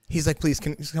 He's like, please,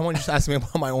 can someone just ask me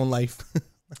about my own life?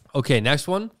 Okay, next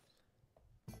one.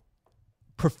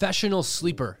 Professional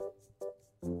sleeper.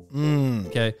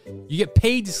 Okay. You get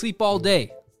paid to sleep all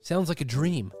day. Sounds like a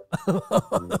dream.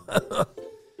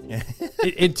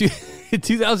 in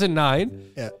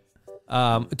 2009, Yeah.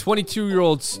 a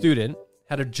 22-year-old student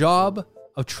had a job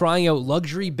of trying out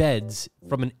luxury beds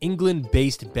from an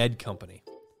England-based bed company.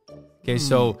 Okay,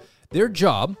 so their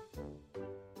job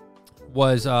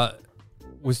was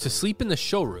to sleep in the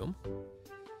showroom,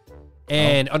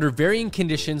 and under varying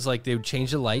conditions, like they would change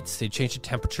the lights, they'd change the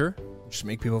temperature, Just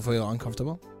make people feel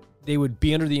uncomfortable. they would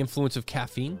be under the influence of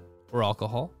caffeine or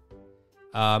alcohol,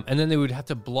 and then they would have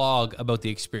to blog about the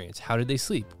experience. How did they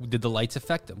sleep? Did the lights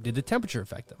affect them? Did the temperature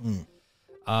affect them?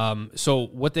 So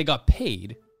what they got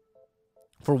paid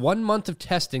for 1 month of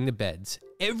testing the beds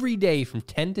every day from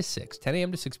 10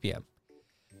 a.m. to 6 p.m.,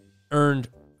 earned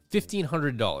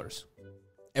 $1,500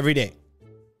 Every day.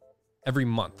 every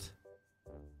month.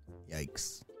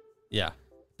 Yikes. Yeah.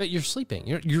 But you're sleeping.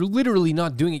 You're literally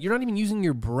not doing it. You're not even using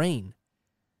your brain.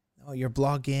 Oh, you're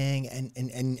blogging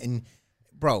and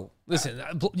bro. Listen,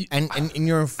 And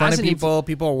you're in front As of an people.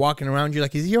 People are walking around you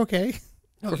like, is he okay?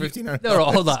 For $1,500. No,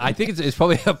 hold on. I think it's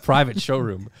probably a private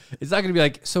showroom. It's not going to be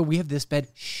like, so we have this bed.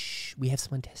 Shh, we have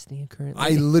someone testing it currently. I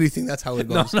literally think that's how it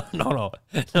goes. No.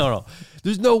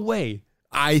 There's no way.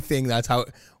 I think that's how.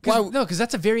 Why? No, because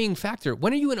that's a varying factor.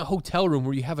 When are you in a hotel room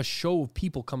where you have a show of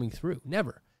people coming through?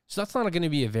 Never. So that's not going to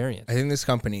be a variant. I think this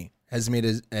company has made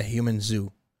a human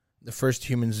zoo, the first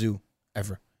human zoo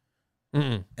ever.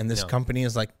 Mm-mm. And this company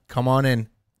is like, come on in.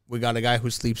 We got a guy who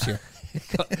sleeps here.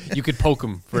 You could poke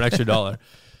him for an extra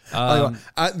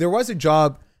 $1. There was a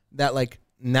job that like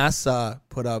NASA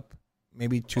put up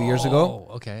maybe 2 years ago.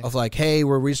 Okay. Of like, hey,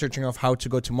 we're researching of how to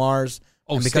go to Mars.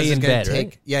 Oh, and stay in it's gonna bed, take,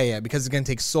 right? Yeah, because it's gonna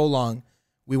take so long.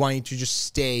 We want you to just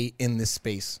stay in this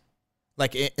space,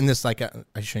 like in this I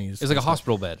shouldn't use. It's like a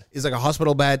hospital bed. It's like a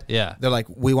hospital bed. Yeah. They're like,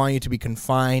 we want you to be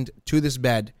confined to this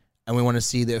bed, and we want to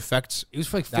see the effects. It was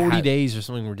for like 40 days or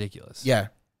something ridiculous. Yeah,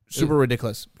 super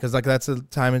ridiculous because like that's the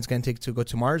time it's gonna take to go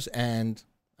to Mars, and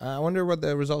I wonder what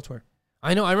the results were.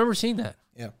 I know. I remember seeing that.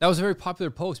 Yeah. That was a very popular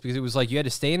post because it was like you had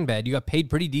to stay in bed. You got paid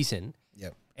pretty decent.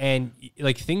 Yeah. And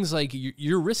like things like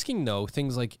you're risking though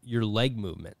things like your leg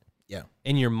movement. Yeah.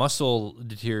 And your muscle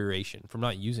deterioration from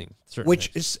not using certain Which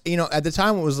things. is, at the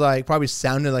time it was like probably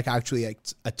sounded like actually like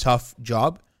a tough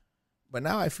job, but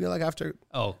now I feel like after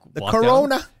the lockdown?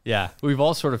 corona, Yeah, we've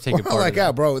all sort of taken we're part like, of that.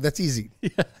 yeah, bro, that's easy.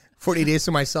 40 days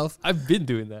to myself. I've been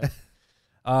doing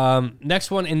that. Next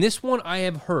one, and this one I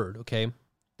have heard, okay,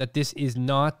 that this is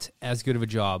not as good of a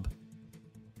job.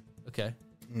 Okay.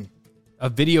 A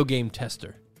video game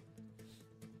tester.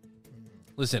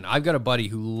 Listen, I've got a buddy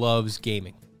who loves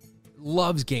gaming.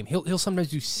 Loves game. He'll sometimes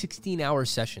do 16-hour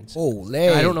sessions. Holy.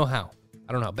 I don't know how.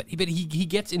 But he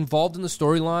gets involved in the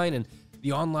storyline and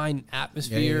the online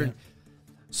atmosphere. Yeah.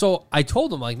 So I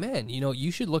told him, like, man,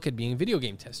 you should look at being a video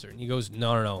game tester. And he goes,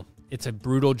 no. It's a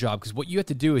brutal job because what you have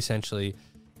to do essentially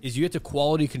is you have to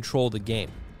quality control the game.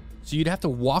 So you'd have to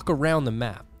walk around the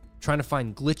map trying to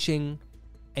find glitching,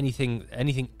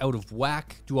 anything out of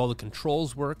whack, do all the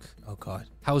controls work. Oh God.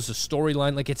 How's the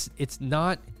storyline? Like it's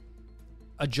not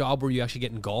a job where you actually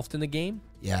get engulfed in the game.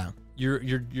 Yeah.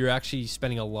 You're actually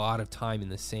spending a lot of time in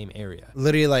the same area.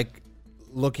 Literally like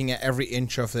looking at every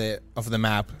inch of the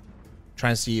map,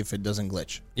 trying to see if it doesn't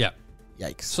glitch. Yeah.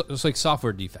 Yikes. So it's like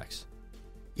software defects.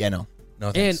 Yeah, no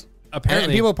thanks. And apparently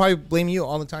and people probably blame you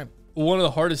all the time. one of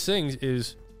the hardest things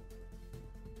is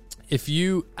if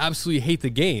you absolutely hate the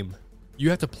game, you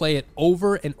have to play it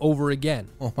over and over again.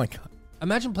 Oh my God.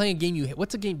 Imagine playing a game you hate.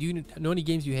 What's a game? Do you know any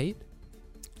games you hate?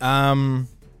 I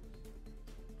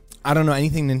don't know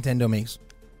anything Nintendo makes.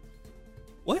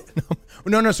 What?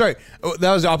 No, sorry. Oh,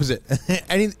 that was the opposite.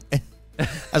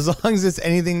 As long as it's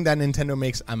anything that Nintendo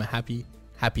makes, I'm a happy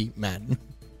man.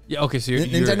 Yeah. Okay. So you're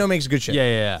Nintendo makes good shit.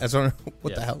 Yeah. That's what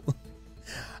Yeah. the hell.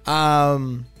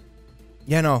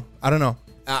 Yeah, no, I don't know.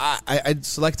 I'd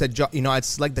select a job. I'd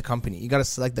select the company. You got to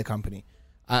select the company.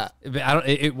 But I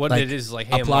don't. What Like, it is like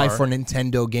hey, apply Amar, for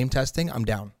Nintendo game testing. I'm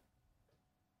down.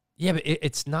 Yeah, but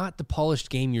it's not the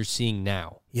polished game you're seeing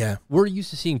now. Yeah. We're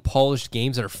used to seeing polished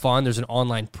games that are fun. There's an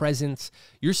online presence.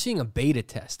 You're seeing a beta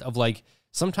test of like,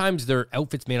 sometimes their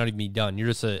outfits may not even be done. You're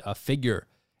just a figure.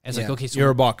 And it's like, okay, so you're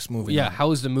a box moving. yeah,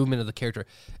 how is the movement of the character?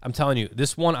 I'm telling you,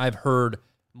 this one I've heard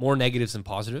more negatives than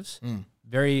positives.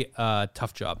 Very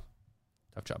tough job.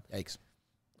 Tough job. Yikes.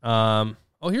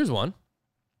 Oh, here's one.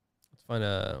 Let's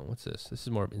find what's this? This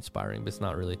is more inspiring, but it's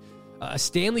not really. A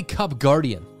Stanley Cup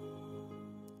Guardian.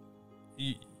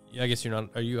 I guess you're not.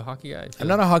 Are you a hockey guy? I'm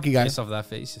not a hockey guy. Based off of that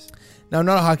face. No, I'm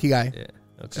not a hockey guy. Yeah.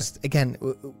 Okay. Just again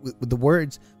with the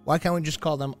words. Why can't we just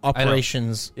call them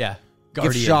operations? Yeah.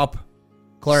 Gift shop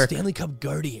clerk. Stanley Cup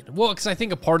Guardian. Well, because I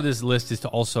think a part of this list is to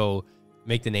also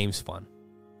make the names fun.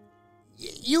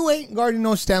 You ain't guarding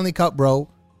no Stanley Cup, bro.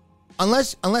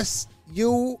 Unless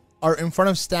you are in front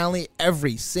of Stanley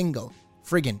every single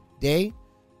friggin' day,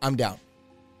 I'm down.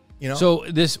 You know. So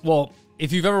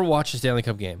if you've ever watched a Stanley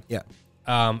Cup game, yeah.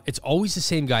 It's always the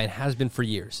same guy and has been for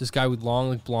years. This guy with long,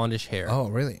 like blondish hair. Oh,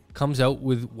 really? Comes out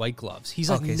with white gloves. He's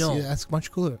like, okay, no. See, that's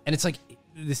much cooler. And it's like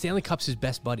the Stanley Cup's his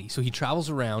best buddy, so he travels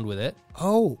around with it.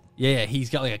 Oh, Yeah, he's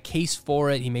got like a case for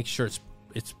it. He makes sure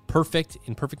it's perfect,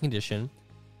 in perfect condition.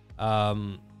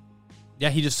 Yeah,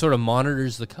 he just sort of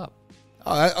monitors the cup.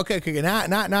 oh, okay.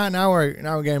 Now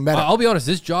we're getting better. I'll be honest,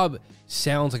 this job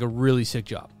sounds like a really sick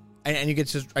job. And you get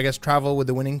to, I guess, travel with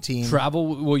the winning team. You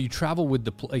travel with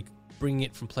bringing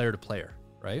it from player to player,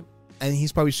 right? And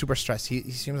he's probably super stressed. He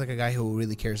seems like a guy who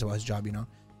really cares about his job, you know?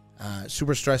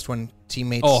 Super stressed when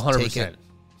teammates 100%. take it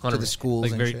to the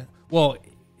schools and shit. Well,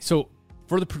 so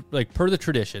per the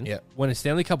tradition, Yeah. when a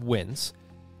Stanley Cup wins,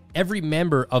 every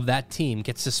member of that team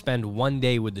gets to spend 1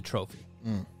 day with the trophy.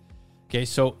 Okay,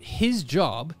 so his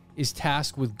job is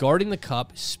tasked with guarding the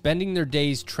cup, spending their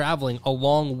days traveling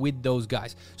along with those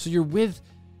guys. So you're with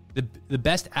the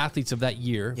best athletes of that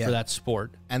year Yeah. for that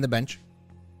sport. And the bench.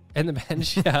 And the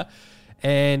bench, yeah.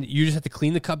 And you just have to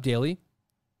clean the cup daily.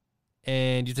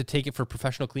 And you have to take it for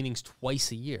professional cleanings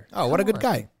twice a year. Oh, what a good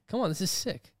guy. Come on, this is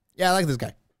sick. Yeah, I like this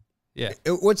guy. Yeah.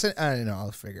 What's it? I don't know.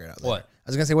 I'll figure it out later. What? I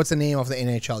was going to say, what's the name of the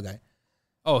NHL guy?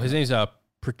 Oh, his name's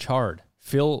Pritchard.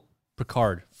 Phil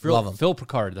Pritchard. Love him. Phil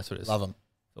Pritchard, that's what it is. Love him.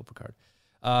 Phil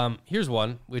Pritchard. Here's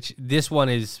one, which this one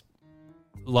is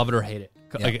love it or hate it.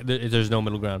 Yeah. Like, there's no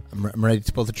middle ground. I'm ready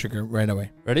to pull the trigger right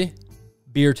away. Ready?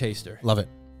 Beer taster. Love it.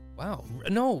 Wow.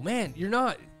 No, man, you're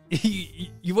not.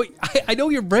 I know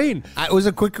your brain. It was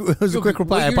a quick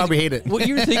reply. I probably hate it. What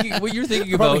you're thinking I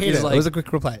probably about hate is it. like It was a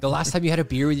quick reply. the last time you had a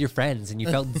beer with your friends and you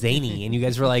felt zany and you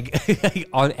guys were like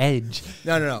on edge.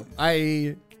 No.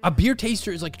 A beer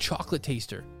taster is like chocolate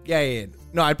taster. Yeah.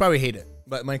 No, I'd probably hate it.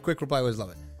 But my quick reply was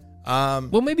love it.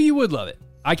 Well, maybe you would love it.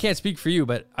 I can't speak for you,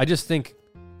 but I just think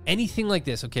anything like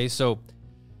this, okay? So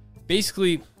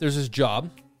basically, there's this job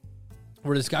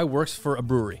where this guy works for a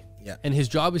brewery. Yeah. And his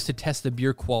job is to test the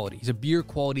beer quality. He's a beer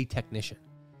quality technician.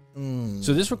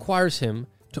 So this requires him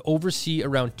to oversee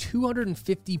around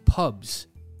 250 pubs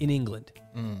in England.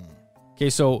 Okay,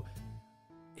 so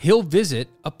he'll visit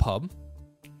a pub.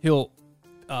 He'll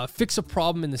fix a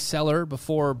problem in the cellar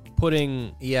before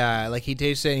putting... Yeah, like he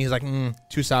tastes it and he's like,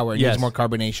 too sour. It Yes. needs more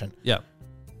carbonation. Yeah.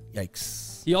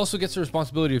 Yikes. He also gets the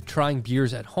responsibility of trying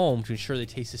beers at home to ensure they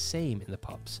taste the same in the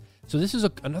pubs. So this is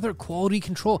another quality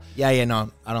control. Yeah,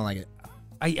 no, I don't like it.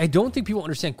 I don't think people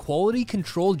understand quality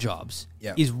control jobs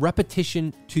is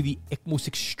repetition to the most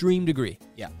extreme degree.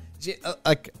 Yeah. See,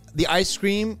 like the ice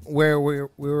cream where we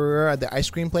were at the ice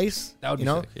cream place. That would be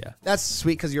sick, yeah. That's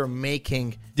sweet because you're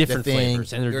making Different the thing,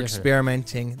 flavors, and they're you're different.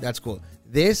 experimenting. That's cool.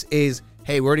 This is,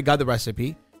 hey, we already got the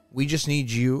recipe. We just need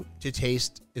you to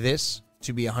taste this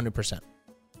to be 100%.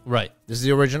 Right. This is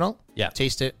the original. Yeah.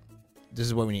 Taste it. This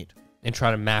is what we need. And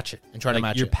try to match it. And try to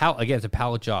match your it. palate, again, it's a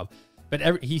palate job.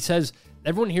 But he says,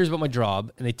 everyone hears about my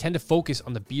job, and they tend to focus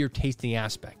on the beer tasting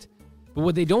aspect. But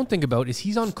what they don't think about is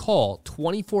he's on call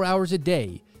 24 hours a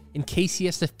day in case he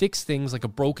has to fix things like a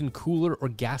broken cooler or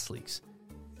gas leaks.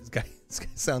 This guy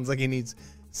sounds like he needs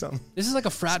some This is like a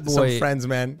frat boy. some friends,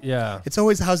 man. Yeah. It's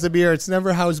always how's the beer. It's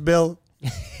never how's Bill.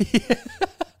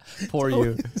 Poor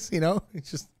you. You know, it's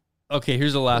just Okay,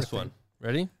 here's the last one.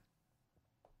 Ready?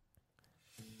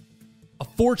 A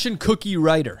fortune cookie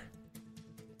writer.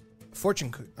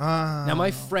 fortune cookie. Now,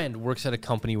 my friend works at a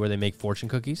company where they make fortune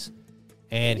cookies.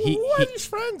 And Who are these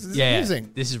friends? This is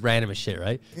amazing. This is random as shit,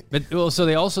 right? But so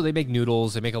they make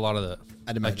noodles. They make a lot of the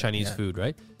I'd imagine, Chinese yeah. food,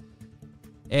 right?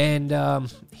 And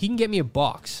he can get me a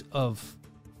box of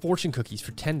fortune cookies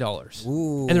for $10.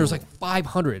 Ooh. And there was like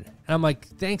 500. And I'm like,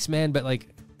 thanks, man, but like,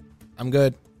 I'm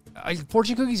good.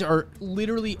 fortune cookies are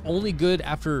literally only good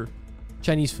after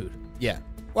Chinese food. Yeah.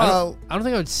 I Well, don't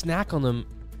think I would snack on them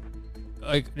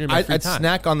like in my free I'd time.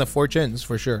 snack on the fortunes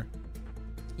for sure.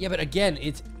 Yeah, but again,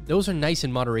 those are nice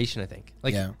in moderation. I think.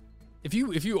 Like, Yeah. if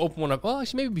you open one up, well,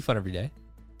 actually, maybe it'd be fun every day.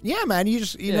 Yeah, man. You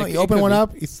just you it open could one be.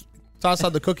 up, you toss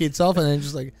out the cookie itself, and then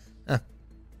just like,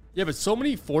 Yeah, but so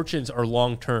many fortunes are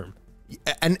long term.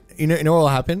 and you know what will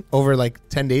happen over like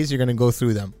 10 days? You're gonna go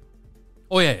through them.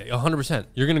 Oh yeah, 100%.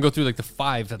 You're gonna go through like the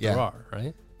 5 that there Yeah. are,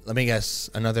 right? Let me guess.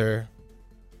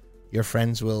 Your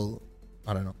friends will.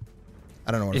 I don't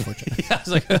know what a fortune. Yeah, I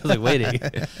was like waiting.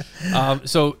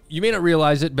 So you may not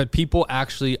realize it, but people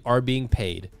actually are being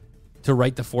paid to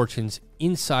write the fortunes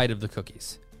inside of the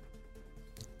cookies.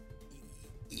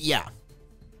 Yeah,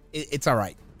 it's all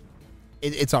right.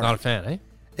 It's all Not right. a fan, eh?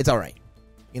 It's all right.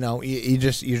 You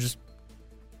just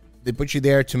they put you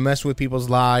there to mess with people's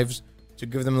lives, to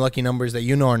give them lucky numbers that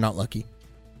are not lucky.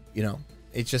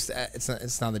 It's just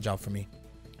it's not the job for me.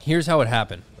 Here's how it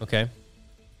happened, okay?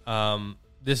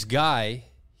 This guy,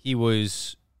 he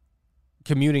was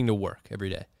commuting to work every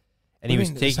day. And he was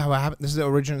This is taking how it happened. This is the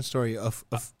origin story of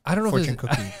I don't know fortune if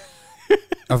cookie.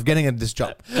 Of getting this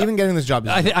job. Even getting this job.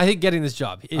 I think getting this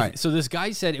job. Right. So this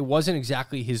guy said it wasn't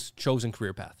exactly his chosen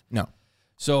career path. No.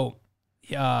 So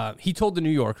he told the New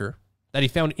Yorker that he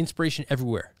found inspiration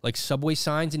everywhere, like subway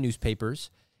signs and newspapers,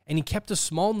 and he kept a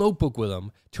small notebook with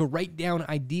him to write down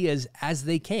ideas as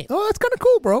they came. Oh, that's kind of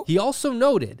cool, bro. He also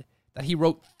noted that he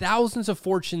wrote thousands of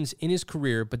fortunes in his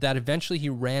career, but that eventually he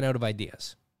ran out of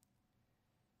ideas.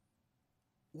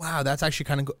 Wow, that's actually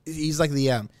kind of cool. He's like the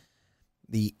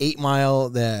 8 Mile,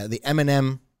 the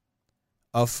Eminem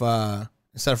of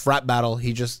instead of rap battle,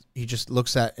 he just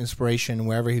looks at inspiration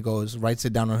wherever he goes, writes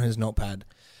it down on his notepad.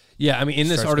 Yeah, I mean, in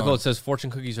this Starts article, going. it says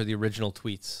fortune cookies are the original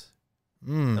tweets.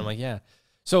 And I'm like, yeah.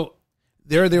 So,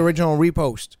 They're the original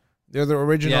repost. They're the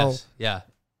original. yes, yeah.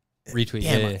 Retweet.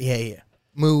 Damn, Yeah. yeah.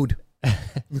 Mood.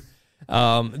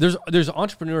 There's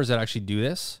entrepreneurs that actually do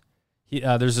this.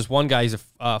 There's this one guy, he's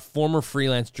a former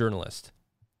freelance journalist,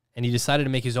 and he decided to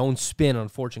make his own spin on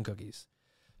fortune cookies.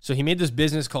 So he made this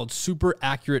business called Super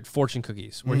Accurate Fortune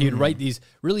Cookies, where he would write these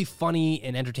really funny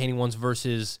and entertaining ones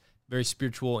versus very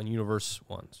spiritual and universe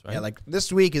ones, right? Yeah, like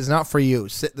this week is not for you.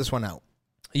 Sit this one out.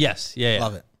 Yes, yeah.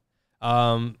 Love it.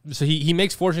 So he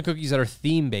makes fortune cookies that are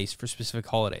theme based for specific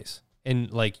holidays,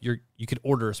 and like you could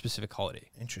order a specific holiday.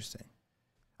 Interesting.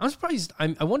 I'm surprised.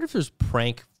 I wonder if there's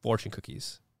prank fortune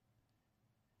cookies.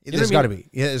 know There's what I got to be.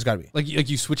 Yeah, there's got to be. Like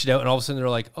you switch it out, and all of a sudden they're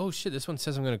like, "Oh shit, this one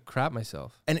says I'm gonna crap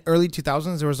myself." And early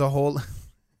 2000s, there was a whole.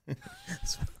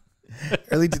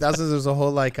 Early 2000s, there was a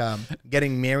whole like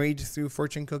getting married through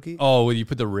fortune cookie. Oh, will you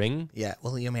put the ring? Yeah.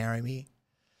 Will you marry me?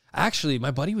 Actually, my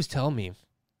buddy was telling me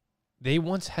they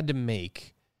once had to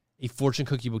make a fortune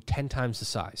cookie about 10 times the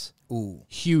size. Ooh.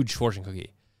 Huge fortune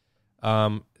cookie.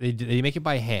 They make it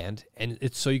by hand, and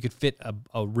it's so you could fit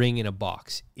a ring in a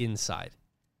box inside.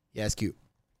 Yeah, it's cute.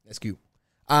 That's cute.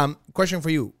 Question for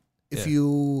you. If Yeah.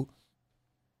 you...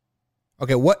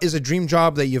 Okay, what is a dream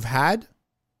job that you've had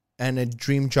and a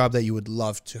dream job that you would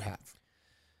love to have?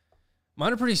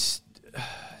 Mine are pretty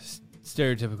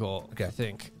stereotypical, Okay.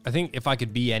 I think if I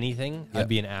could be anything, Yeah. I'd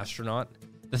be an astronaut.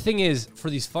 The thing is, for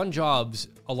these fun jobs,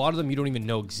 a lot of them you don't even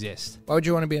know exist. Why would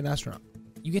you want to be an astronaut?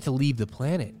 You get to leave the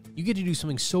planet. You get to do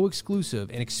something so exclusive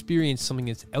and experience something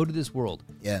that's out of this world.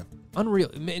 Yeah. Unreal.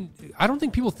 Man, I don't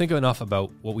think people think enough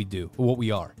about what we do or what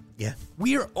we are. Yeah.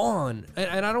 We're on,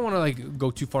 and I don't want to like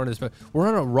go too far into this, but we're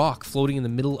on a rock floating in the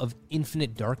middle of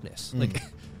infinite darkness. Like,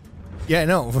 Yeah,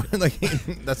 no. Like,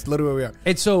 that's literally where we are.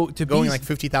 and so to Going be like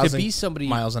 50,000 to be somebody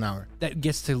miles an hour. that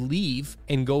gets to leave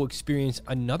and go experience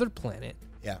another planet,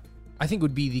 Yeah. I think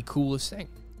would be the coolest thing.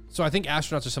 So I think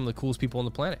astronauts are some of the coolest people on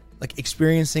the planet. Like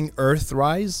experiencing Earth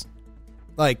rise.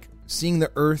 Like seeing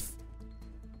the Earth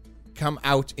come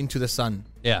out into the sun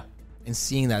Yeah. and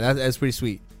seeing that's pretty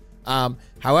sweet.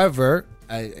 However,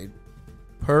 a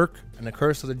perk and a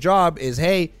curse of the job is,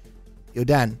 hey, yo,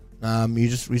 Dan, you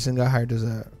just recently got hired as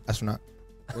an astronaut.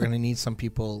 We're going to need some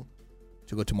people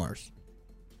to go to Mars.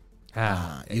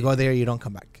 You go there, you don't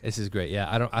come back. This is great. Yeah,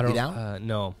 I don't. You down?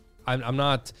 No, I'm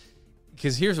not.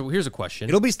 Because here's a question.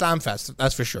 It'll be Slamfest,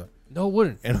 that's for sure. No, it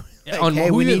wouldn't. You know, Yeah, like, on, hey,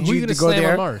 who we you- need who you you to gonna go slam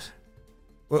there. on Mars?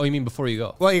 Well- Oh, you mean before you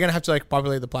go? Well, you're going to have to like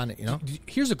populate the planet, you know?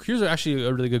 Here's actually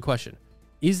a really good question.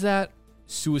 Is that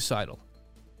suicidal?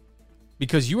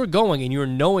 Because you are going and you are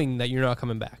knowing that you're not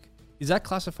coming back. Is that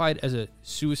classified as a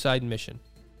suicide mission?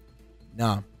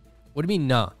 No. What do you mean,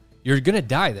 nah? You're gonna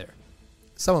die there.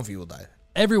 Some of you will die.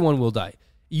 Everyone will die.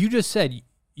 You just said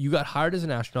you got hired as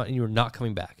an astronaut and you were not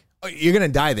coming back. Oh, you're going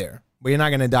to die there, but you're not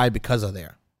going to die because of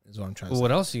there, is what I'm trying to Well, say.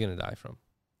 what else are you gonna die from?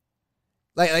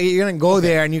 Like you're gonna go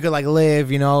there and you could like live,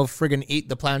 friggin' eat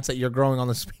the plants that you're growing on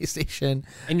the space station.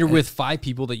 And you're with 5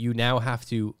 people that you now have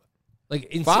to,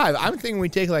 like, 5. I'm thinking we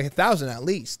take like 1,000 at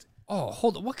least. Oh,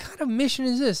 hold on. What kind of mission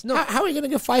is this? No. How are you gonna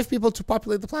get 5 people to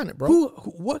populate the planet, bro?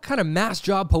 What kind of mass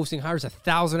job posting hires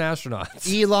 1,000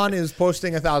 astronauts? Elon is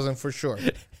posting 1,000 for sure.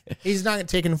 He's not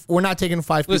taking. We're not taking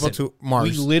 5 people to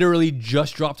Mars. We literally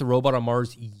just dropped a robot on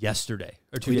Mars yesterday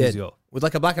or 2 days ago with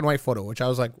like a black and white photo, which I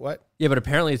was like, what? Yeah, but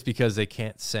apparently it's because they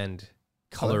can't send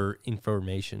color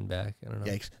information back. I don't know.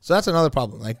 Yikes. So that's another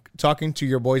problem. Like talking to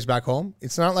your boys back home,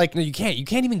 it's not like no, you can't. You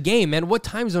can't even game, man. What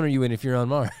time zone are you in if you're on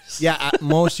Mars? Yeah, at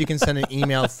most you can send an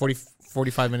email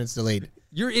 45 minutes delayed.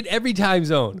 You're in every time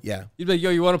zone. Yeah. You'd be like, yo,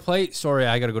 you want to play? Sorry,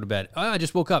 I got to go to bed. Oh, I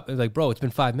just woke up. It's like, bro, it's been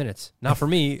 5 minutes. Not for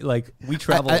me. Like, we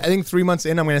travel. I think 3 months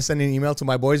in, I'm going to send an email to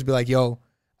my boys, be like, yo,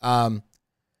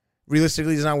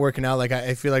 realistically, it's not working out. Like,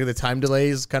 I feel like the time delay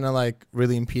is kind of like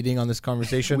really impeding on this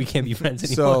conversation. We can't be friends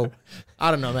anymore. So,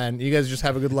 I don't know, man. You guys just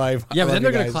have a good life. Yeah, but then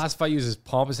they're going to classify you as this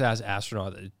pompous-ass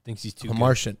astronaut that thinks he's too good.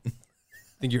 Martian.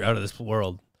 Think you're out of this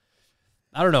world.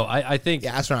 I don't know. I think...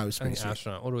 Yeah, astronaut was pretty sweet.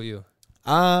 Astronaut. What about you?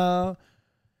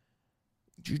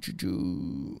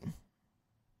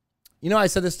 I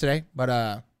said this today,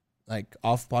 but like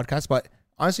off podcast, but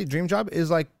honestly, dream job is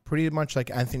like pretty much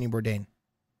like Anthony Bourdain.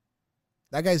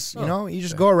 That guy's, you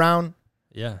just go around,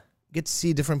 get to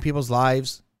see different people's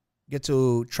lives, get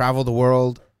to travel the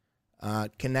world,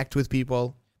 connect with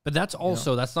people. But that's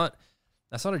also that's not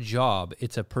a job.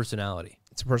 It's a personality.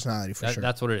 It's a personality for sure.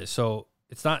 That's what it is. So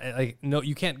it's not like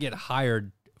you can't get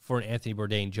hired for an Anthony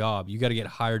Bourdain job. You got to get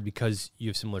hired because you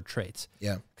have similar traits.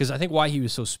 Yeah. Because I think why he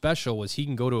was so special was he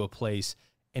can go to a place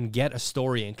and get a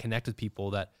story and connect with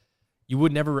people that you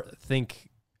would never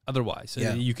think otherwise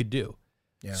you could do.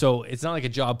 Yeah. So it's not like a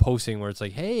job posting where it's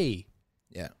like, hey.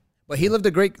 Yeah. But he lived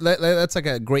that's like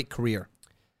a great career,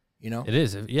 It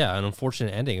is. Yeah. An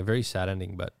unfortunate ending, a very sad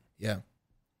ending, but. Yeah.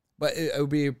 But it would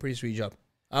be a pretty sweet job.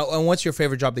 And what's your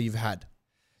favorite job that you've had?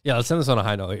 Yeah, let's end this on a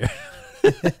high note here.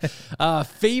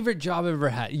 Favorite job I've ever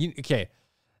had. Okay.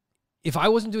 If I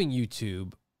wasn't doing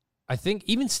YouTube, I think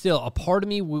even still, a part of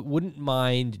me wouldn't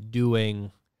mind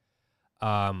doing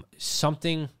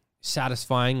something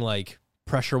satisfying like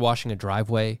pressure washing a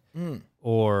driveway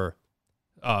or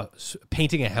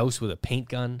painting a house with a paint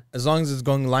gun. As long as it's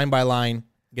going line by line,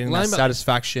 getting that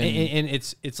satisfaction. And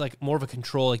it's like more of a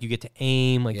control, like you get to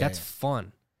aim, like that's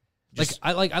fun.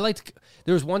 I liked.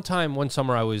 There was one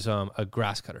summer I was a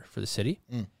grass cutter for the city,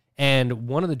 and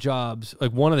one of the jobs,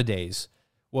 like one of the days,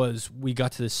 was we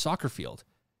got to this soccer field,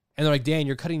 and they're like, Dan,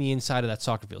 you're cutting the inside of that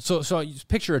soccer field. So you just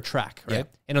picture a track, right? Yeah.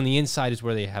 And on the inside is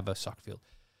where they have a soccer field.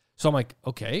 So I'm like,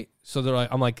 okay. So they're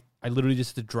like, I literally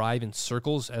just have to drive in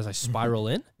circles as I spiral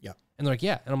in. Yeah. And they're like,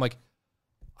 yeah. And I'm like,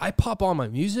 I pop on my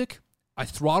music, I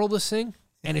throttle this thing,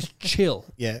 and it's chill.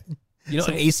 Yeah.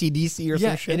 Some AC/DC or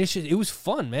some shit. And it was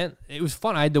fun, man. It was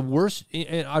fun. I had the worst,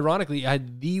 and ironically, I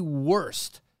had the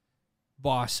worst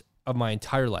boss of my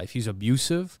entire life. He's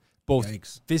abusive,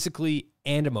 both physically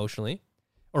and emotionally,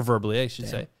 or verbally, I should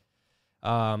say.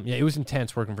 It was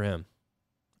intense working for him.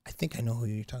 I think I know who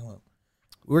you're talking about.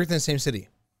 We worked in the same city.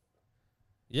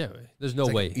 Yeah, there's no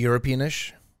way.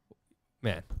 Europeanish?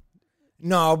 Man.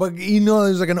 No, but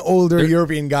there's like an older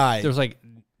European guy. There's like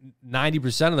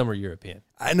 90% of them are European.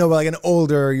 I know, but like an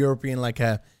older European, like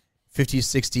a 50s,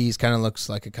 60s, kind of looks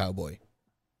like a cowboy.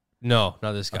 No,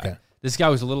 not this guy. Okay. This guy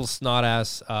was a little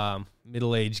snot-ass,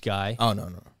 middle-aged guy. Oh,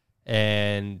 no.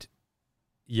 And,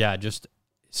 yeah, just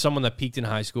someone that peaked in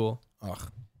high school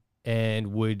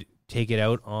and would take it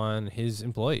out on his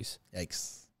employees.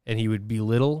 Yikes. And he would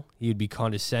belittle. He would be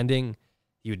condescending.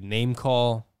 He would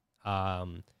name-call.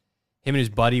 Him and his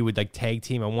buddy would like tag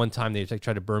team. And one time they like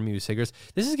tried to burn me with cigarettes.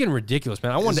 This is getting ridiculous,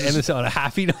 man. I wanted to end this on a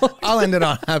happy note. I'll end it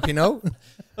on a happy note.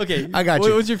 Okay, I got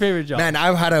you. What's your favorite job? Man,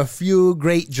 I've had a few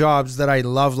great jobs that I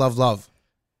love.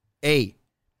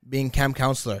 Being camp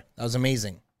counselor. That was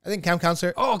amazing. I think camp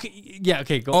counselor. Oh, okay. Yeah,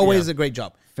 okay. Always a great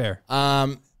job. Fair.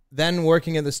 Then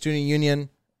working at the student union.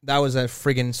 That was a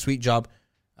friggin' sweet job.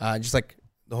 Just like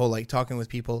the whole like talking with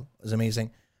people was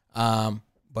amazing.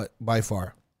 But by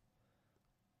far,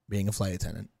 being a flight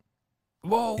attendant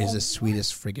is the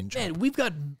sweetest friggin' job. Man, we've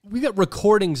got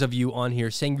recordings of you on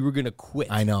here saying you were gonna quit.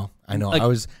 I know. Like, I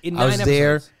was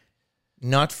there,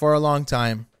 not for a long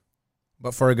time,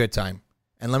 but for a good time.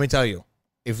 And let me tell you,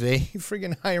 if they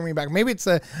friggin' hire me back, maybe it's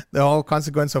the whole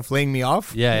consequence of laying me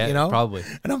off. Yeah, probably.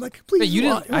 And I'm like, please,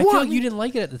 I feel like you didn't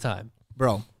like it at the time,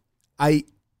 bro.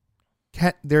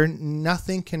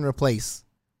 Nothing can replace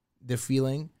the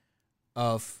feeling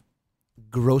of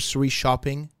grocery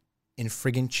shopping in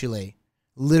friggin' Chile.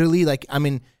 Literally, like I'm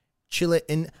in Chile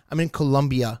I'm in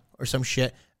Colombia or some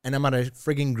shit, and I'm at a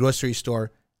frigging grocery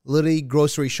store, literally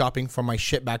grocery shopping for my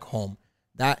shit back home.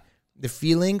 That the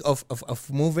feeling of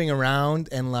moving around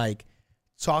and like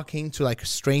talking to like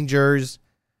strangers,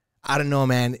 I don't know,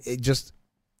 man. It just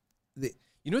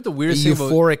you know what the weirdest thing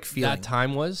euphoric about feeling. that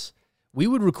time was? We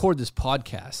would record this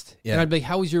podcast, Yeah. and I'd be like,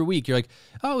 "How was your week?" You're like,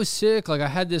 "Oh, I was sick. Like I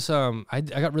had this. I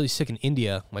got really sick in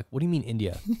India." I'm like, "What do you mean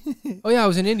India?" "Oh yeah, I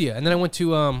was in India, and then I went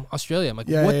to Australia." I'm like,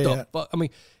 "What the fuck?" I mean,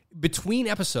 between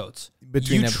episodes,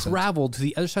 you traveled to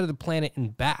the other side of the planet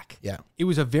and back. Yeah. It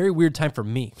was a very weird time for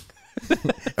me.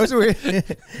 It was weird.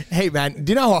 Hey man,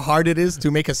 do you know how hard it is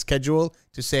to make a schedule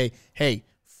to say, "Hey,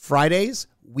 Fridays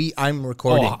I'm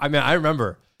recording." Oh, I mean, I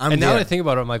remember. I'm and now there. that I think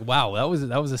about it, I'm like, wow,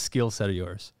 that was a skill set of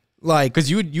yours. Like, Because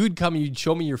you'd come and you'd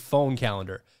show me your phone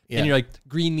calendar, Yeah. and you're like,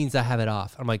 green means I have it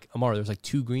off. I'm like, Amar, there's like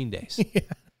 2 green days.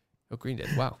 Oh, green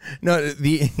days. Wow. no,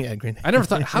 green. I never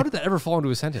thought, how did that ever fall into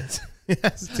a sentence?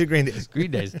 Yes, 2 green days. Green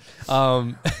days.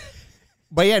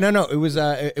 But yeah, no, it was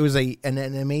an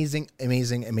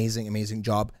amazing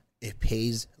job. It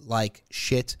pays like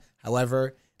shit.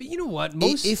 However, But you know what?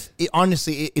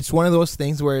 Honestly, it's one of those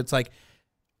things where it's like,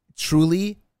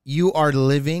 truly, you are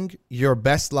living your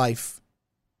best life,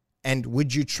 and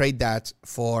would you trade that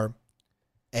for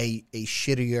a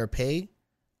shittier pay?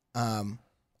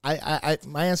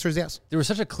 My answer is yes. There was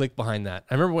such a click behind that.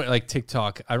 I remember when, like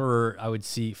TikTok, I remember I would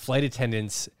see flight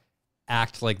attendants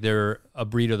act like they're a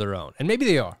breed of their own. And maybe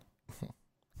they are.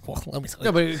 Well, let me tell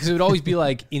No, but because it would always be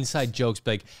like inside jokes,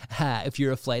 like, "Ha, if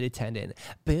you're a flight attendant,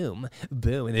 boom,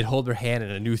 boom," and they'd hold their hand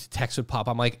and a new text would pop.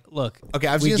 I'm like, look, Okay,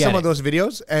 I've we seen get some it. of those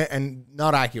videos and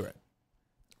not accurate.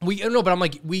 We no, but I'm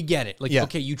like, we get it. Like, Yeah.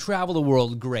 okay, you travel the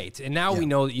world, great, and now we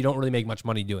know that you don't really make much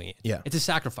money doing it. Yeah. It's a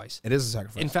sacrifice. It is a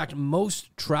sacrifice. In fact, most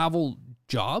travel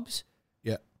jobs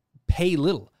Yeah. pay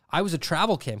little. I was a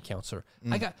travel camp counselor.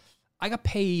 I got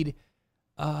paid.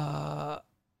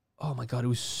 Oh my god, it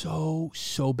was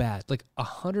so bad. Like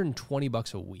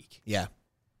 $120 a week. Yeah.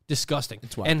 Disgusting.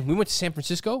 wild. And we went to San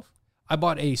Francisco. I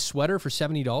bought a sweater for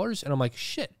 $70, and I'm like,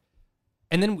 shit.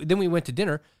 And then we went to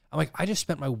dinner. I'm like, I just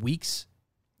spent my week's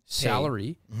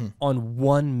salary on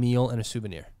one meal and a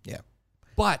souvenir. Yeah.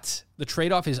 But the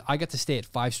trade-off is I got to stay at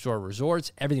 5-star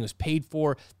resorts. Everything was paid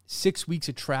for. 6 weeks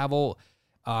of travel.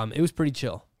 It was pretty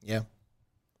chill. Yeah.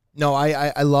 No,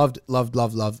 I loved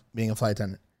being a flight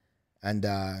attendant. And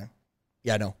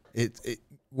yeah, no. It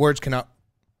words cannot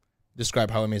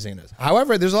describe how amazing it is.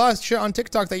 However, there's a lot of shit on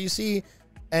TikTok that you see,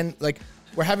 and like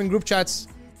we're having group chats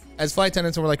as flight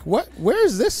attendants, and we're like, "What? Where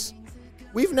is this?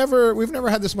 We've never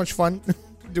had this much fun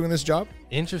doing this job."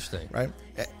 Interesting. Right?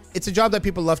 It's a job that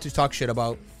people love to talk shit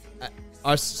about.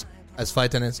 Us as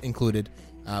flight attendants included.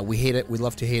 We hate it. We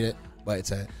love to hate it, but it's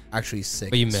a actually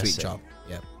sick, But you miss sweet it. job.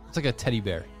 Yeah, It's like a teddy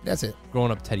bear. that's it.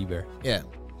 Growing up teddy bear. Yeah.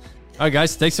 All right,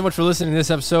 guys. Thanks so much for listening to this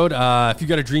episode. If you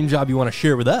got a dream job you want to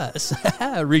share with us,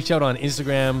 reach out on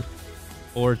Instagram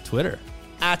or Twitter.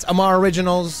 At Amar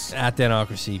Originals. At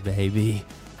Danocracy, baby.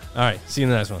 All right. See you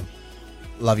in the next one.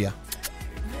 Love ya.